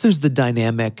complications. Right, plus there's the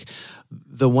dynamic.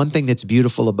 The one thing that's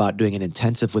beautiful about doing an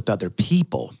intensive with other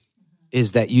people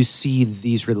is that you see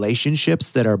these relationships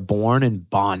that are born and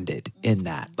bonded in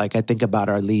that. Like I think about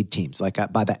our lead teams. Like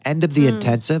by the end of the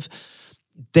intensive,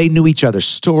 they knew each other's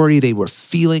story. They were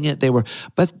feeling it.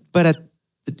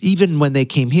 Even when they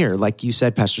came here, like you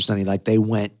said, Pastor Sonny, like they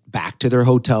went back to their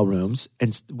hotel rooms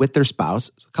and with their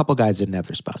spouse. A couple guys didn't have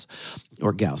their spouse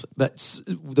or gals, but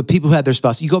the people who had their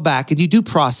spouse, you go back and you do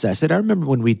process it. I remember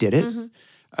when we did it.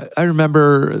 I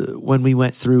remember when we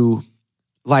went through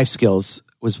life skills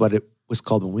was what it was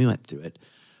called when we went through it.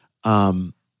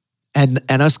 And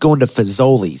us going to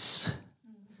Fazoli's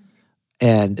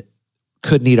and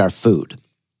couldn't eat our food.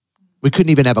 We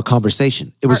couldn't even have a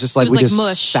conversation. It was just like we just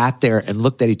mush. Sat there and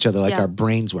looked at each other like our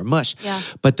brains were mush. Yeah.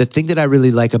 But the thing that I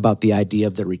really like about the idea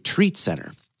of the retreat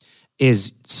center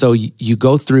is so you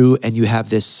go through and you have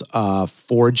this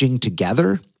forging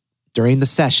together during the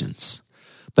sessions,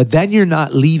 but then you're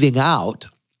not leaving out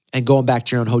and going back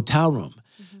to your own hotel room.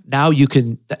 Now you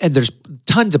can, and there's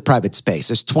tons of private space.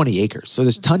 There's 20 acres. So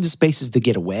there's tons of spaces to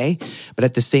get away. But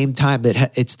at the same time,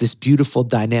 it's this beautiful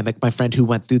dynamic. My friend who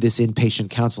went through this inpatient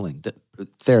counseling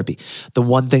therapy, the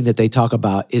one thing that they talk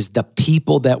about is the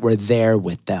people that were there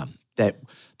with them, that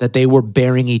they were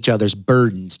bearing each other's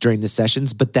burdens during the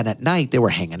sessions. But then at night, they were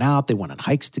hanging out. They went on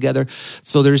hikes together.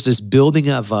 So there's this building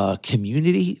of a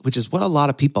community, which is what a lot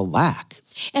of people lack.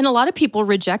 And a lot of people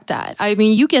reject that. I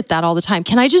mean, you get that all the time.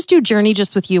 Can I just do Journey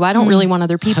just with you? I don't really want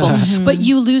other people. But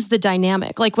you lose the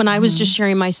dynamic. Like when I was just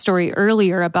sharing my story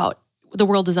earlier about the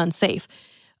world is unsafe.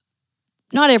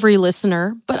 Not every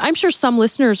listener, but I'm sure some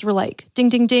listeners were like, ding,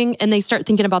 ding, ding. And they start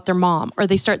thinking about their mom, or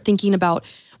they start thinking about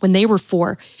when they were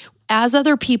 4. As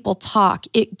other people talk,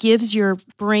 it gives your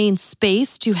brain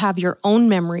space to have your own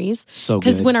memories. So good.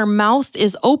 Because when our mouth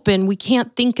is open, we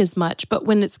can't think as much. But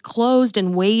when it's closed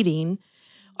and waiting,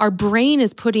 our brain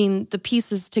is putting the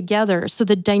pieces together. So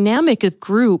the dynamic of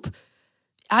group,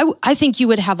 I think you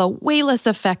would have a way less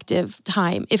effective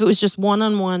time if it was just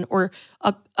one-on-one or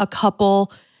a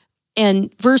couple,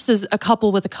 and versus a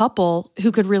couple with a couple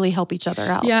who could really help each other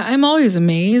out. Yeah, I'm always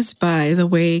amazed by the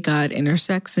way God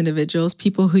intersects individuals,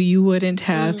 people who you wouldn't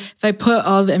have. If I put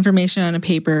all the information on a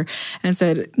paper and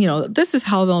said, this is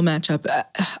how they'll match up.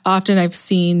 Often I've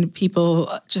seen people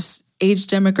just age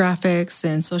demographics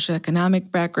and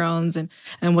socioeconomic backgrounds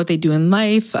and what they do in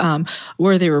life,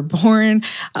 where they were born.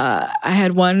 I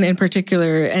had one in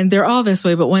particular, and they're all this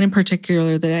way, but one in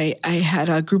particular that I had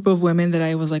a group of women that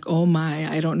I was like, oh my,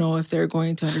 I don't know if they're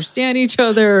going to understand each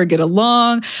other or get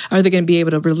along. Are they going to be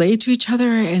able to relate to each other?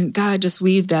 And God just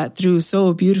weaved that through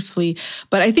so beautifully.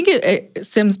 But I think it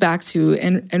stems back to,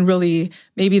 and really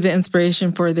maybe the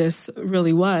inspiration for this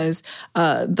really was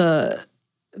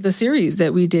the series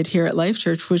that we did here at Life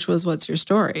Church, which was What's Your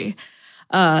Story?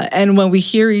 And when we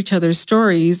hear each other's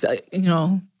stories,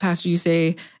 Pastor, you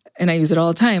say, and I use it all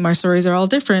the time, our stories are all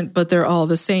different, but they're all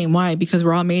the same. Why? Because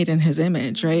we're all made in his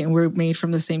image, right? And we're made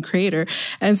from the same creator.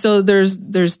 And so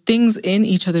there's things in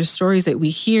each other's stories that we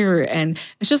hear. And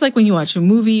it's just like when you watch a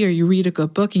movie or you read a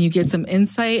good book and you get some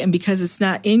insight. And because it's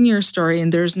not in your story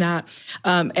and there's not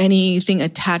anything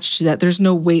attached to that, there's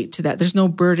no weight to that. There's no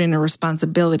burden or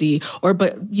responsibility,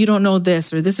 but you don't know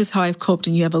this, or this is how I've coped,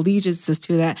 and you have allegiances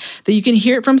to that you can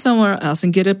hear it from somewhere else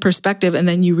and get a perspective. And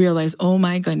then you realize, oh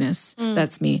my goodness,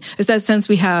 that's me. It's that sense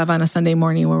we have on a Sunday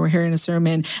morning when we're hearing a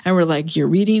sermon and we're like, you're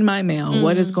reading my mail.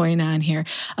 What is going on here?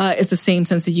 It's the same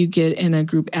sense that you get in a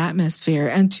group atmosphere.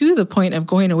 And to the point of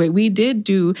going away, we did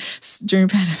do during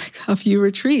pandemic a few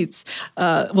retreats. They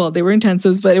were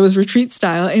intensives, but it was retreat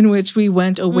style in which we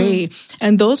went away.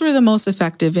 And those were the most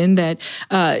effective in that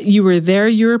you were there,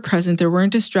 you were present, there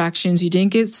weren't distractions. You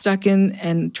didn't get stuck in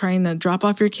and trying to drop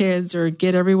off your kids or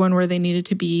get everyone where they needed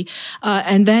to be.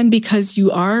 And then because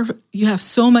you have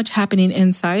so much happening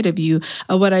inside of you,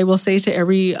 what I will say to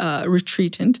every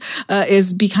retreatant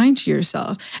is be kind to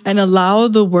yourself and allow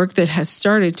the work that has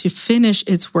started to finish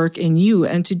its work in you.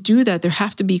 And to do that, there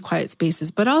have to be quiet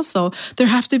spaces, but also there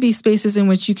have to be spaces in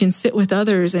which you can sit with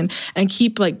others and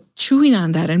keep like chewing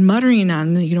on that and muttering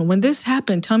on, when this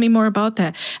happened, tell me more about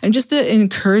that. And just the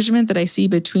encouragement that I see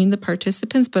between the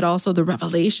participants, but also the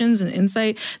revelations and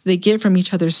insight they get from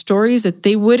each other's stories that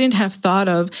they wouldn't have thought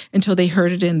of until they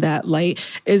heard it in that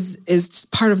light is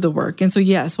part of the work. And so,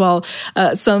 yes, while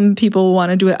some people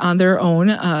want to do it on their own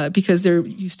because they're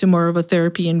used to more of a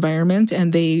therapy environment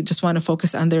and they just want to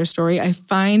focus on their story, I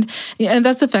find, and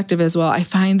that's effective as well, I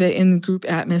find that in the group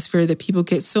atmosphere that people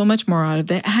get so much more out of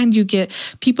that, and you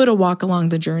get people to walk along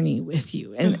the journey with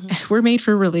you. And we're made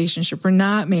for a relationship. We're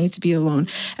not made to be alone.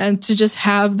 And to just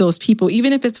have those people,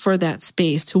 even if it's for that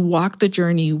space, to walk the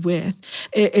journey with,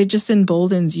 it just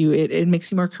emboldens you. It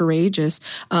makes you more courageous,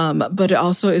 but it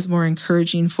also is more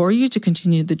encouraging for you to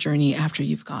continue the journey after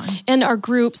you've gone. And our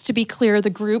groups, to be clear, the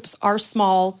groups are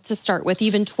small to start with,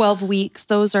 even 12 weeks.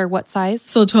 Those are what size?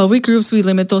 So 12-week groups, we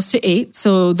limit those to 8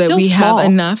 so that we have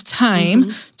enough time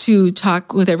to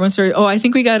talk with everyone's story. I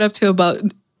think we got up to about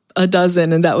a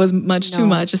dozen, and that was too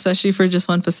much, especially for just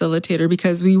one facilitator,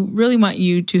 because we really want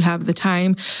you to have the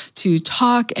time to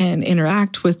talk and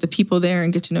interact with the people there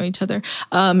and get to know each other.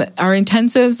 Our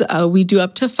intensives, we do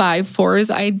up to 5. 4 is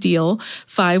ideal.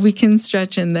 5 we can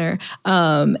stretch in there.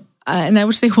 And I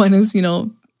would say 1 is,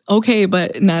 okay,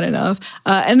 but not enough.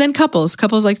 And then couples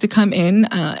like to come in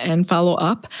and follow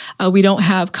up. We don't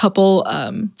have couple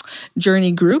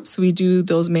journey groups. We do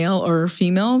those male or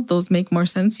female. Those make more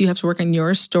sense. You have to work on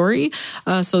your story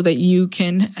so that you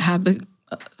can have the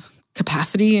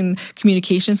capacity and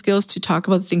communication skills to talk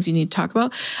about the things you need to talk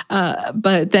about.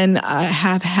 But then I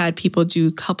have had people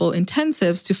do couple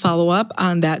intensives to follow up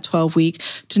on that 12-week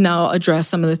to now address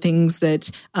some of the things that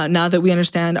now that we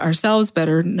understand ourselves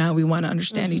better, now we want to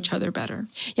understand each other better.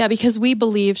 Yeah, because we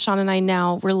believe, Sean and I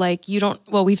now, we're like,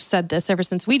 we've said this ever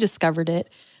since we discovered it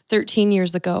 13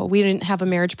 years ago. We didn't have a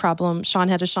marriage problem. Sean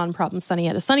had a Sean problem. Sonny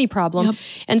had a Sonny problem. Yep.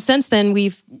 And since then,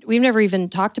 we've never even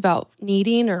talked about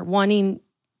needing or wanting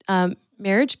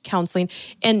marriage counseling,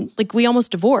 and like we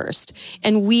almost divorced.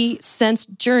 And we, since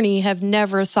Journey, have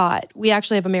never thought we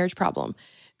actually have a marriage problem.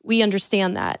 We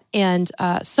understand that. And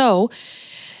so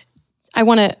I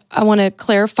want to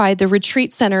clarify the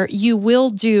retreat center. You will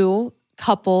do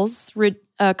couples,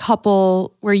 a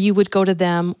couple where you would go to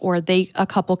them, or a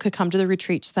couple could come to the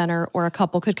retreat center, or a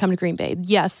couple could come to Green Bay.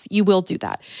 Yes, you will do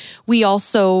that. We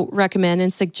also recommend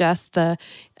and suggest on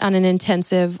an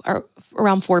intensive,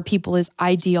 around 4 people is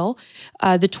ideal.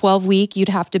 The 12-week, you'd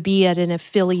have to be at an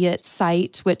affiliate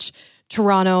site, which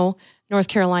Toronto, North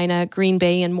Carolina, Green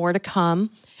Bay, and more to come.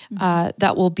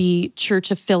 That will be church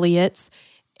affiliates.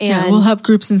 And we'll have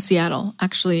groups in Seattle,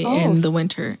 actually, in the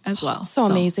winter as well. So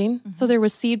amazing. So there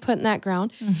was seed put in that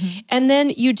ground. And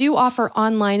then you do offer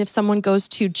online, if someone goes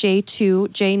to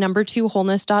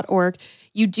J2Wholeness.org,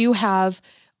 you do have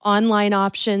online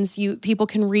options. People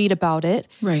can read about it.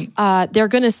 Right. They're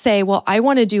going to say, well, I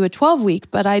want to do a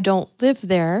 12-week, but I don't live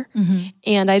there,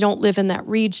 and I don't live in that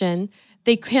region.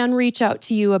 They can reach out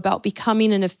to you about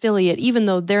becoming an affiliate, even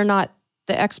though they're not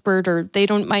the expert, or they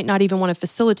might not even want to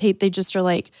facilitate. They just are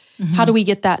like, how do we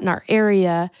get that in our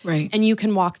area? Right. And you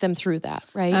can walk them through that,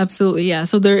 right? Absolutely. Yeah.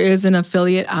 So there is an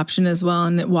affiliate option as well,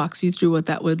 and it walks you through what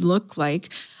that would look like.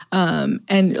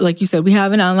 And like you said, we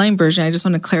have an online version. I just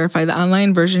want to clarify, the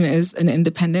online version is an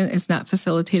independent. It's not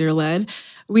facilitator led.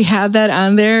 We have that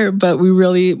on there, but we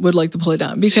really would like to pull it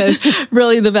down, because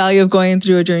really the value of going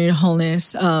through a Journey to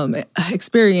Wholeness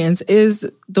experience is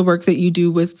the work that you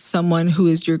do with someone who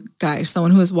is your guide,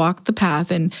 someone who has walked the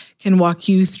path and can walk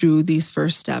you through these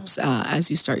first steps as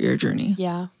you start your journey.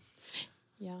 Yeah.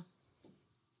 Yeah.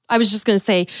 I was just going to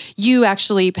say, you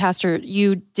actually, Pastor,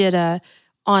 you did a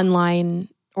online,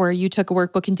 or you took a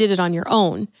workbook and did it on your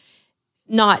own,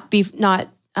 since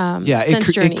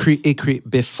Journey.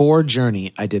 Before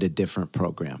Journey, I did a different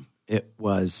program. It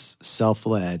was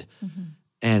self-led,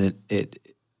 and it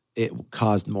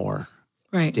caused more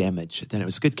damage than it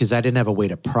was good, because I didn't have a way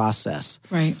to process.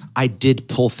 Right. I did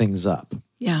pull things up.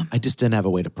 Yeah. I just didn't have a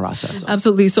way to process them.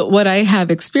 Absolutely. So what I have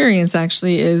experienced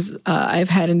actually is I've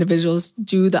had individuals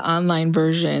do the online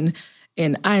version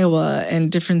in Iowa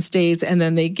and different states, and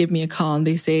then they give me a call and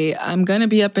they say, I'm going to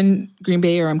be up in Green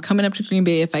Bay, or I'm coming up to Green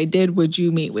Bay. If I did, would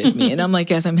you meet with me? And I'm like,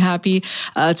 yes, I'm happy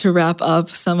to wrap up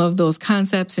some of those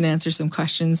concepts and answer some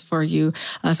questions for you.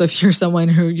 So if you're someone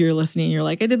who you're listening, you're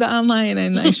like, I did the online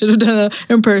and I should have done it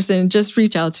in person, just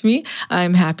reach out to me.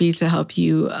 I'm happy to help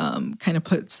you kind of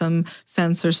put some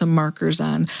sense or some markers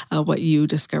on what you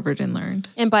discovered and learned.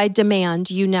 And by demand,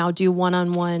 you now do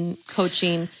one-on-one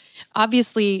coaching.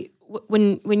 Obviously,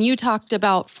 when you talked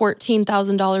about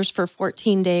 $14,000 for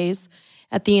 14 days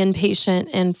at the inpatient,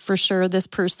 and for sure this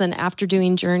person, after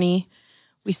doing Journey,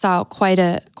 we saw quite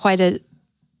a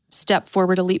step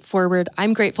forward, a leap forward.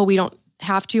 I'm grateful we don't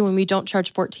have to, and we don't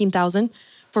charge $14,000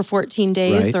 for 14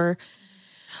 days, right.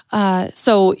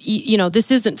 So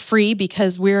this isn't free,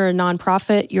 because we're a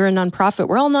nonprofit. You're a nonprofit.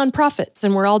 We're all nonprofits,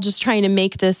 and we're all just trying to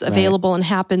make this available and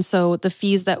happen. So the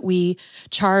fees that we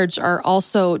charge are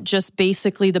also just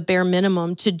basically the bare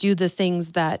minimum to do the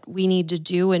things that we need to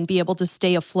do and be able to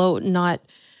stay afloat and not,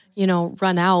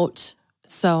 run out.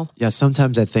 So yeah,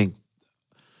 sometimes I think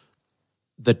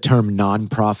the term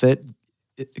nonprofit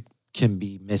can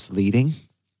be misleading.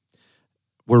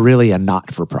 We're really a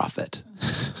not-for-profit.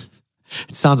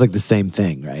 It sounds like the same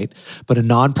thing, right? But a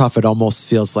nonprofit almost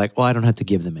feels like, well, I don't have to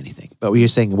give them anything. But when you're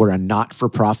saying we're a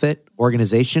not-for-profit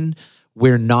organization,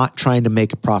 we're not trying to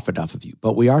make a profit off of you,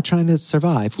 but we are trying to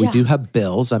survive. We do have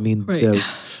bills. I mean,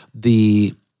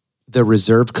 the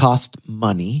reserve cost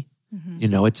money.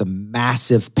 It's a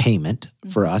massive payment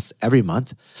for us every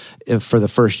month. For the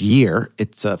first year,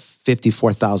 it's a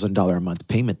 $54,000 a month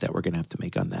payment that we're going to have to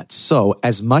make on that. So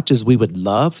as much as we would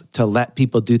love to let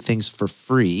people do things for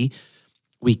free,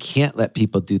 we can't let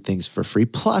people do things for free.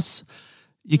 Plus,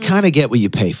 you kind of get what you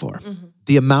pay for.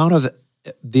 The amount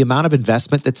of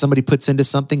investment that somebody puts into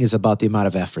something is about the amount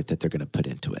of effort that they're going to put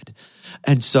into it.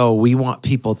 And so we want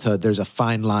people there's a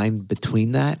fine line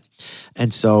between that.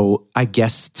 And so I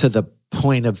guess to the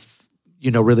point of,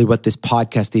 really what this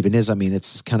podcast even is, I mean,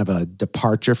 it's kind of a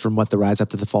departure from what the Rise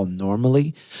After the Fall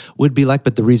normally would be like.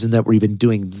 But the reason that we're even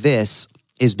doing this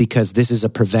is because this is a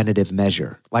preventative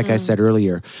measure. Like I said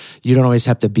earlier, you don't always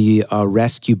have to be a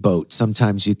rescue boat.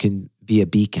 Sometimes you can be a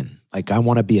beacon. Like, I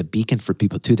want to be a beacon for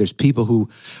people too. There's people who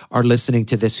are listening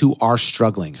to this who are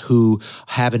struggling, who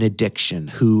have an addiction,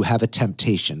 who have a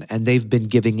temptation, and they've been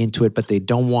giving into it, but they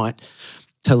don't want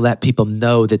to let people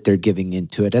know that they're giving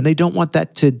into it, and they don't want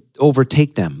that to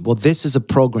overtake them. Well, this is a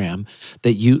program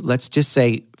that let's just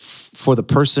say for the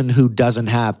person who doesn't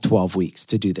have 12 weeks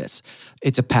to do this.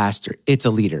 It's a pastor, it's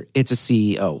a leader, it's a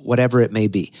CEO, whatever it may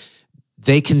be.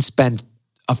 They can spend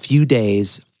a few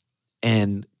days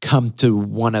and come to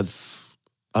one of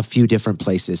a few different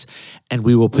places, and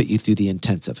we will put you through the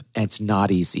intensive. And it's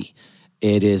not easy.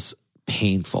 It is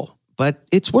painful, but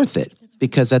it's worth it,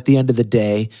 because at the end of the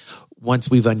day, once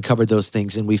we've uncovered those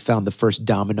things and we found the first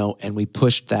domino and we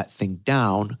pushed that thing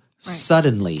down,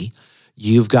 suddenly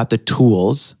you've got the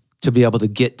tools to be able to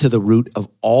get to the root of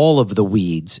all of the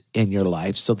weeds in your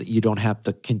life so that you don't have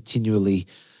to continually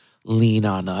lean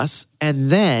on us. And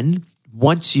then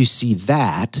once you see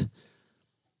that,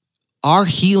 our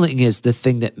healing is the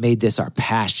thing that made this our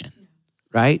passion,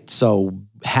 right? So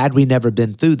had we never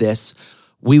been through this,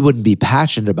 we wouldn't be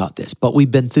passionate about this, but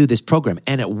we've been through this program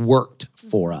and it worked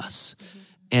for us.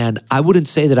 And I wouldn't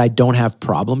say that I don't have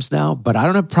problems now, but I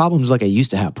don't have problems like I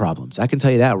used to have problems. I can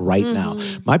tell you that right now.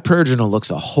 My prayer journal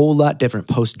looks a whole lot different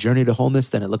post-Journey to Wholeness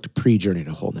than it looked pre-Journey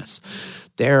to Wholeness.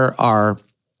 There are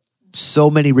so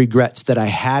many regrets that I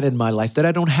had in my life that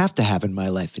I don't have to have in my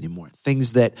life anymore.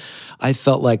 Things that I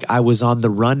felt like I was on the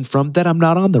run from that I'm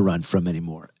not on the run from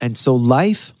anymore. And so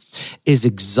life is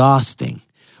exhausting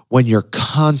when you're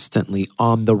constantly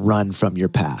on the run from your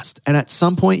past. And at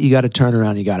some point, you got to turn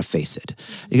around and you got to face it.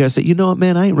 You got to say, you know what,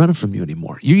 man, I ain't running from you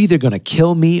anymore. You're either going to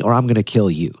kill me or I'm going to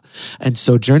kill you. And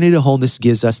so Journey to Wholeness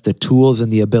gives us the tools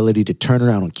and the ability to turn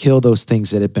around and kill those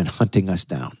things that have been hunting us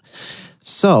down.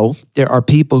 So there are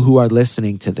people who are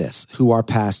listening to this, who are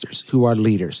pastors, who are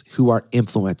leaders, who are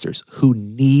influencers, who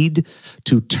need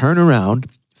to turn around,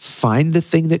 find the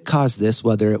thing that caused this,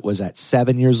 whether it was at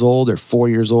 7 years old or 4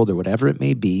 years old or whatever it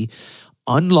may be,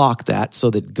 unlock that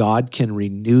so that God can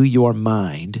renew your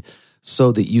mind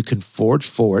so that you can forge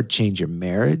forward, change your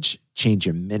marriage, change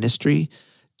your ministry,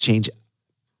 your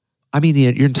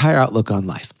entire outlook on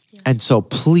life. Yeah. And so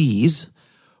please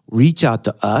reach out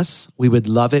to us. We would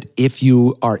love it. If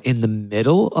you are in the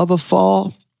middle of a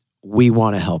fall, we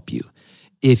want to help you.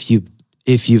 If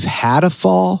you've had a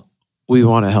fall, we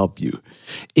want to help you.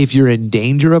 If you're in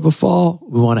danger of a fall,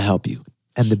 we want to help you.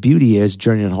 And the beauty is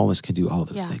Journey to Wholeness can do all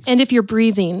those things. And if you're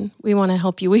breathing, we want to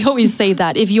help you. We always say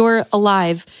that. If you're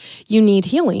alive, you need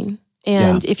healing.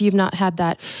 And if you've not had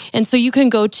that. And so you can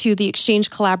go to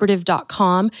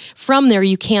theexchangecollaborative.com. From there,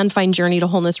 you can find Journey to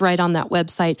Wholeness right on that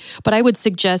website. But I would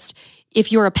suggest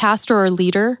if you're a pastor or a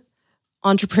leader,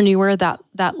 entrepreneur,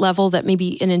 that level that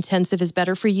maybe an intensive is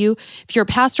better for you. If you're a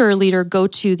pastor or a leader, go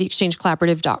to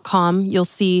theexchangecollaborative.com. You'll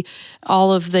see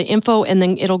all of the info and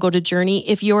then it'll go to Journey.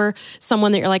 If you're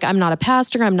someone that you're like, I'm not a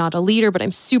pastor, I'm not a leader, but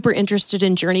I'm super interested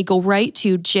in Journey, go right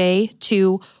to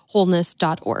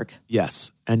j2wholeness.org.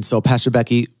 Yes. And so Pastor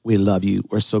Becky, we love you.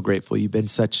 We're so grateful. You've been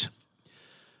such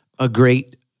a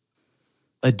great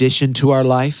addition to our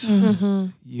life. Mm-hmm.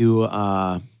 You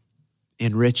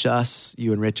enrich us,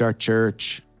 you enrich our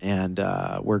church, and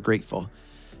we're grateful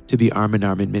to be arm in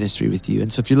arm in ministry with you.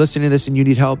 And so if you're listening to this and you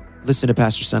need help, listen to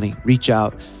Pastor Sonny, reach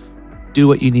out, do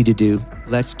what you need to do.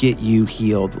 Let's get you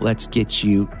healed. Let's get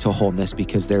you to wholeness,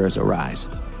 because there is a rise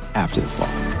after the fall.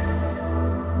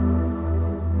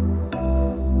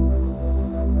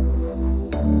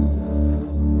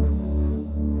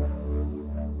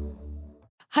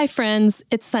 Hi, friends.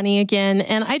 It's Sunny again.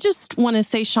 And I just want to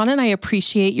say, Sean and I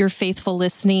appreciate your faithful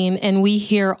listening. And we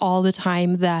hear all the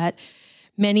time that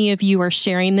many of you are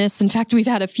sharing this. In fact, we've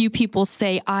had a few people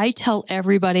say, I tell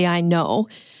everybody I know,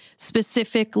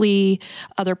 specifically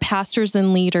other pastors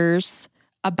and leaders,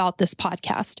 about this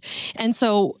podcast. And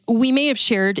so we may have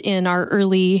shared in our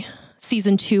early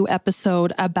season 2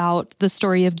 episode about the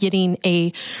story of getting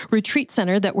a retreat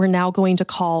center that we're now going to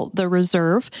call the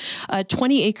Reserve,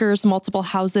 20 acres, multiple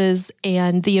houses,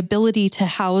 and the ability to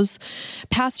house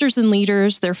pastors and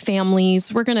leaders, their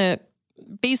families. We're going to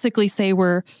basically say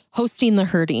we're hosting the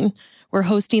hurting, we're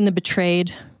hosting the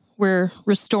betrayed, we're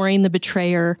restoring the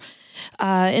betrayer.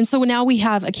 And so now we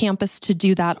have a campus to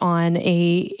do that on,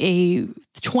 a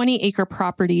 20-acre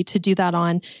property to do that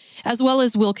on, as well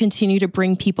as we'll continue to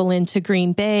bring people into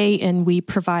Green Bay, and we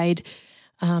provide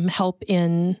help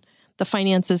in the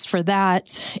finances for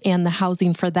that and the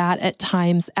housing for that at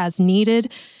times as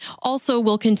needed. Also,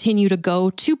 we'll continue to go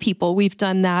to people. We've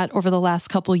done that over the last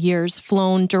couple of years,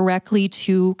 flown directly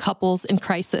to couples in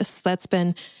crisis. That's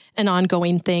been an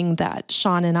ongoing thing that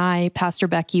Sean and I, Pastor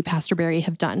Becky, Pastor Barry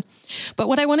have done. But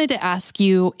what I wanted to ask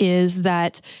you is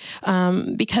that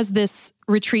because this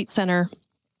retreat center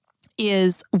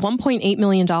is $1.8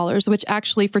 million, which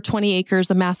actually for 20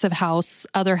 acres, a massive house,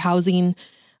 other housing,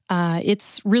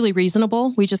 it's really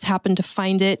reasonable. We just happened to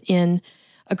find it in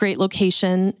a great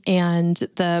location, and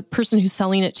the person who's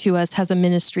selling it to us has a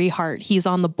ministry heart. He's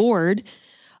on the board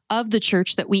of the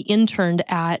church that we interned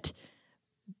at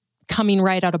coming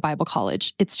right out of Bible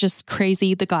college. It's just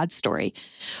crazy, the God story.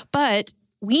 But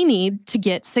we need to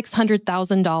get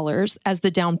 $600,000 as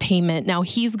the down payment. Now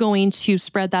he's going to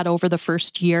spread that over the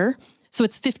first year. So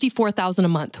it's $54,000 a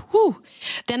month. Whew.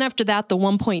 Then after that, the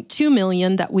 $1.2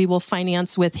 million that we will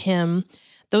finance with him,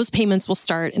 those payments will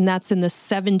start, and that's in the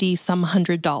 $70-some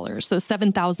hundred. So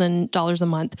 $7,000 a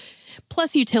month,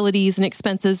 plus utilities and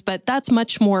expenses, but that's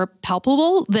much more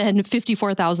palpable than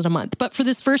 $54,000 a month. But for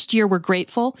this first year, we're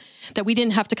grateful that we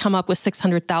didn't have to come up with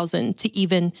 $600,000 to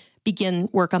even begin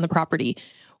work on the property.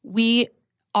 We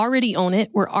already own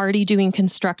it. We're already doing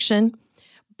construction.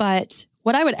 But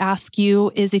what I would ask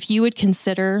you is if you would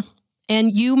consider,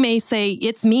 and you may say,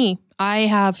 it's me. I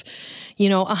have,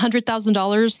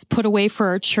 $100,000 put away for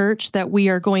our church that we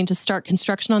are going to start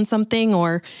construction on something.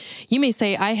 Or you may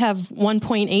say, I have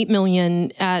 $1.8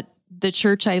 million at the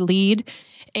church I lead,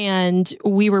 and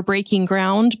we were breaking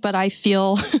ground. But I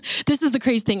feel, this is the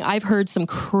crazy thing. I've heard some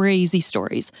crazy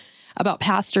stories about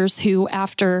pastors who,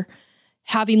 after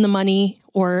having the money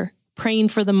or praying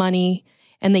for the money,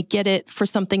 and they get it for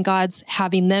something God's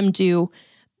having them do,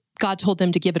 God told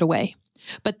them to give it away.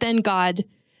 But then God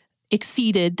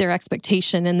exceeded their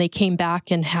expectation, and they came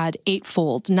back and had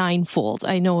 8-fold, 9-fold.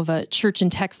 I know of a church in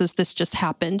Texas, this just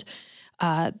happened.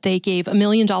 They gave $1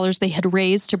 million they had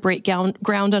raised to break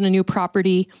ground on a new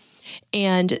property,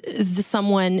 and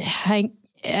someone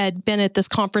had been at this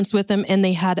conference with them, and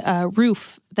they had a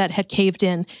roof that had caved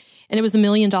in, and it was $1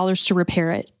 million to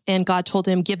repair it. And God told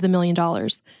him, give the $1 million.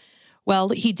 Well,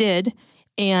 he did.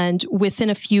 And within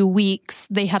a few weeks,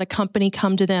 they had a company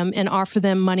come to them and offer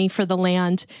them money for the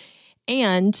land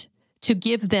and to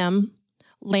give them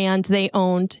land they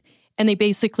owned. And they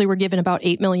basically were given about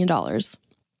 $8 million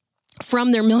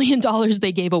from their $1 million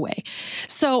they gave away.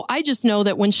 So I just know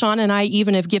that when Sean and I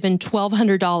even have given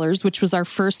 $1,200, which was our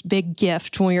first big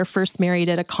gift when we were first married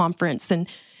at a conference, and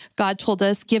God told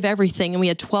us, give everything. And we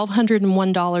had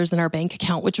 $1,201 in our bank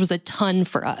account, which was a ton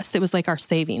for us. It was like our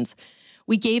savings.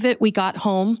 We gave it, we got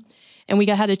home, and we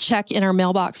had a check in our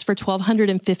mailbox for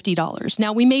 $1,250.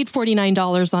 Now, we made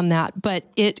 $49 on that, but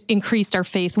it increased our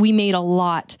faith. We made a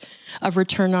lot of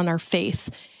return on our faith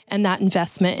and that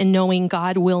investment, and knowing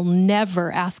God will never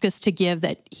ask us to give,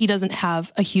 that he doesn't have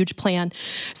a huge plan.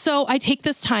 So I take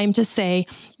this time to say,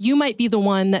 you might be the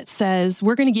one that says,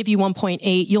 we're going to give you 1.8.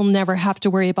 You'll never have to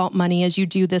worry about money as you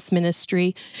do this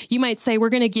ministry. You might say, we're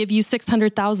going to give you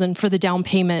 $600,000 for the down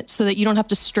payment so that you don't have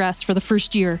to stress for the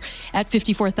first year at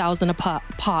 $54,000 a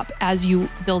pop as you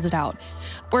build it out.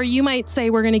 Or you might say,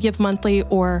 we're going to give monthly,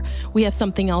 or we have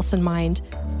something else in mind.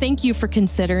 Thank you for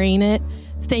considering it.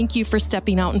 Thank you for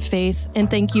stepping out in faith, and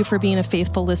thank you for being a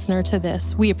faithful listener to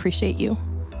this. We appreciate you.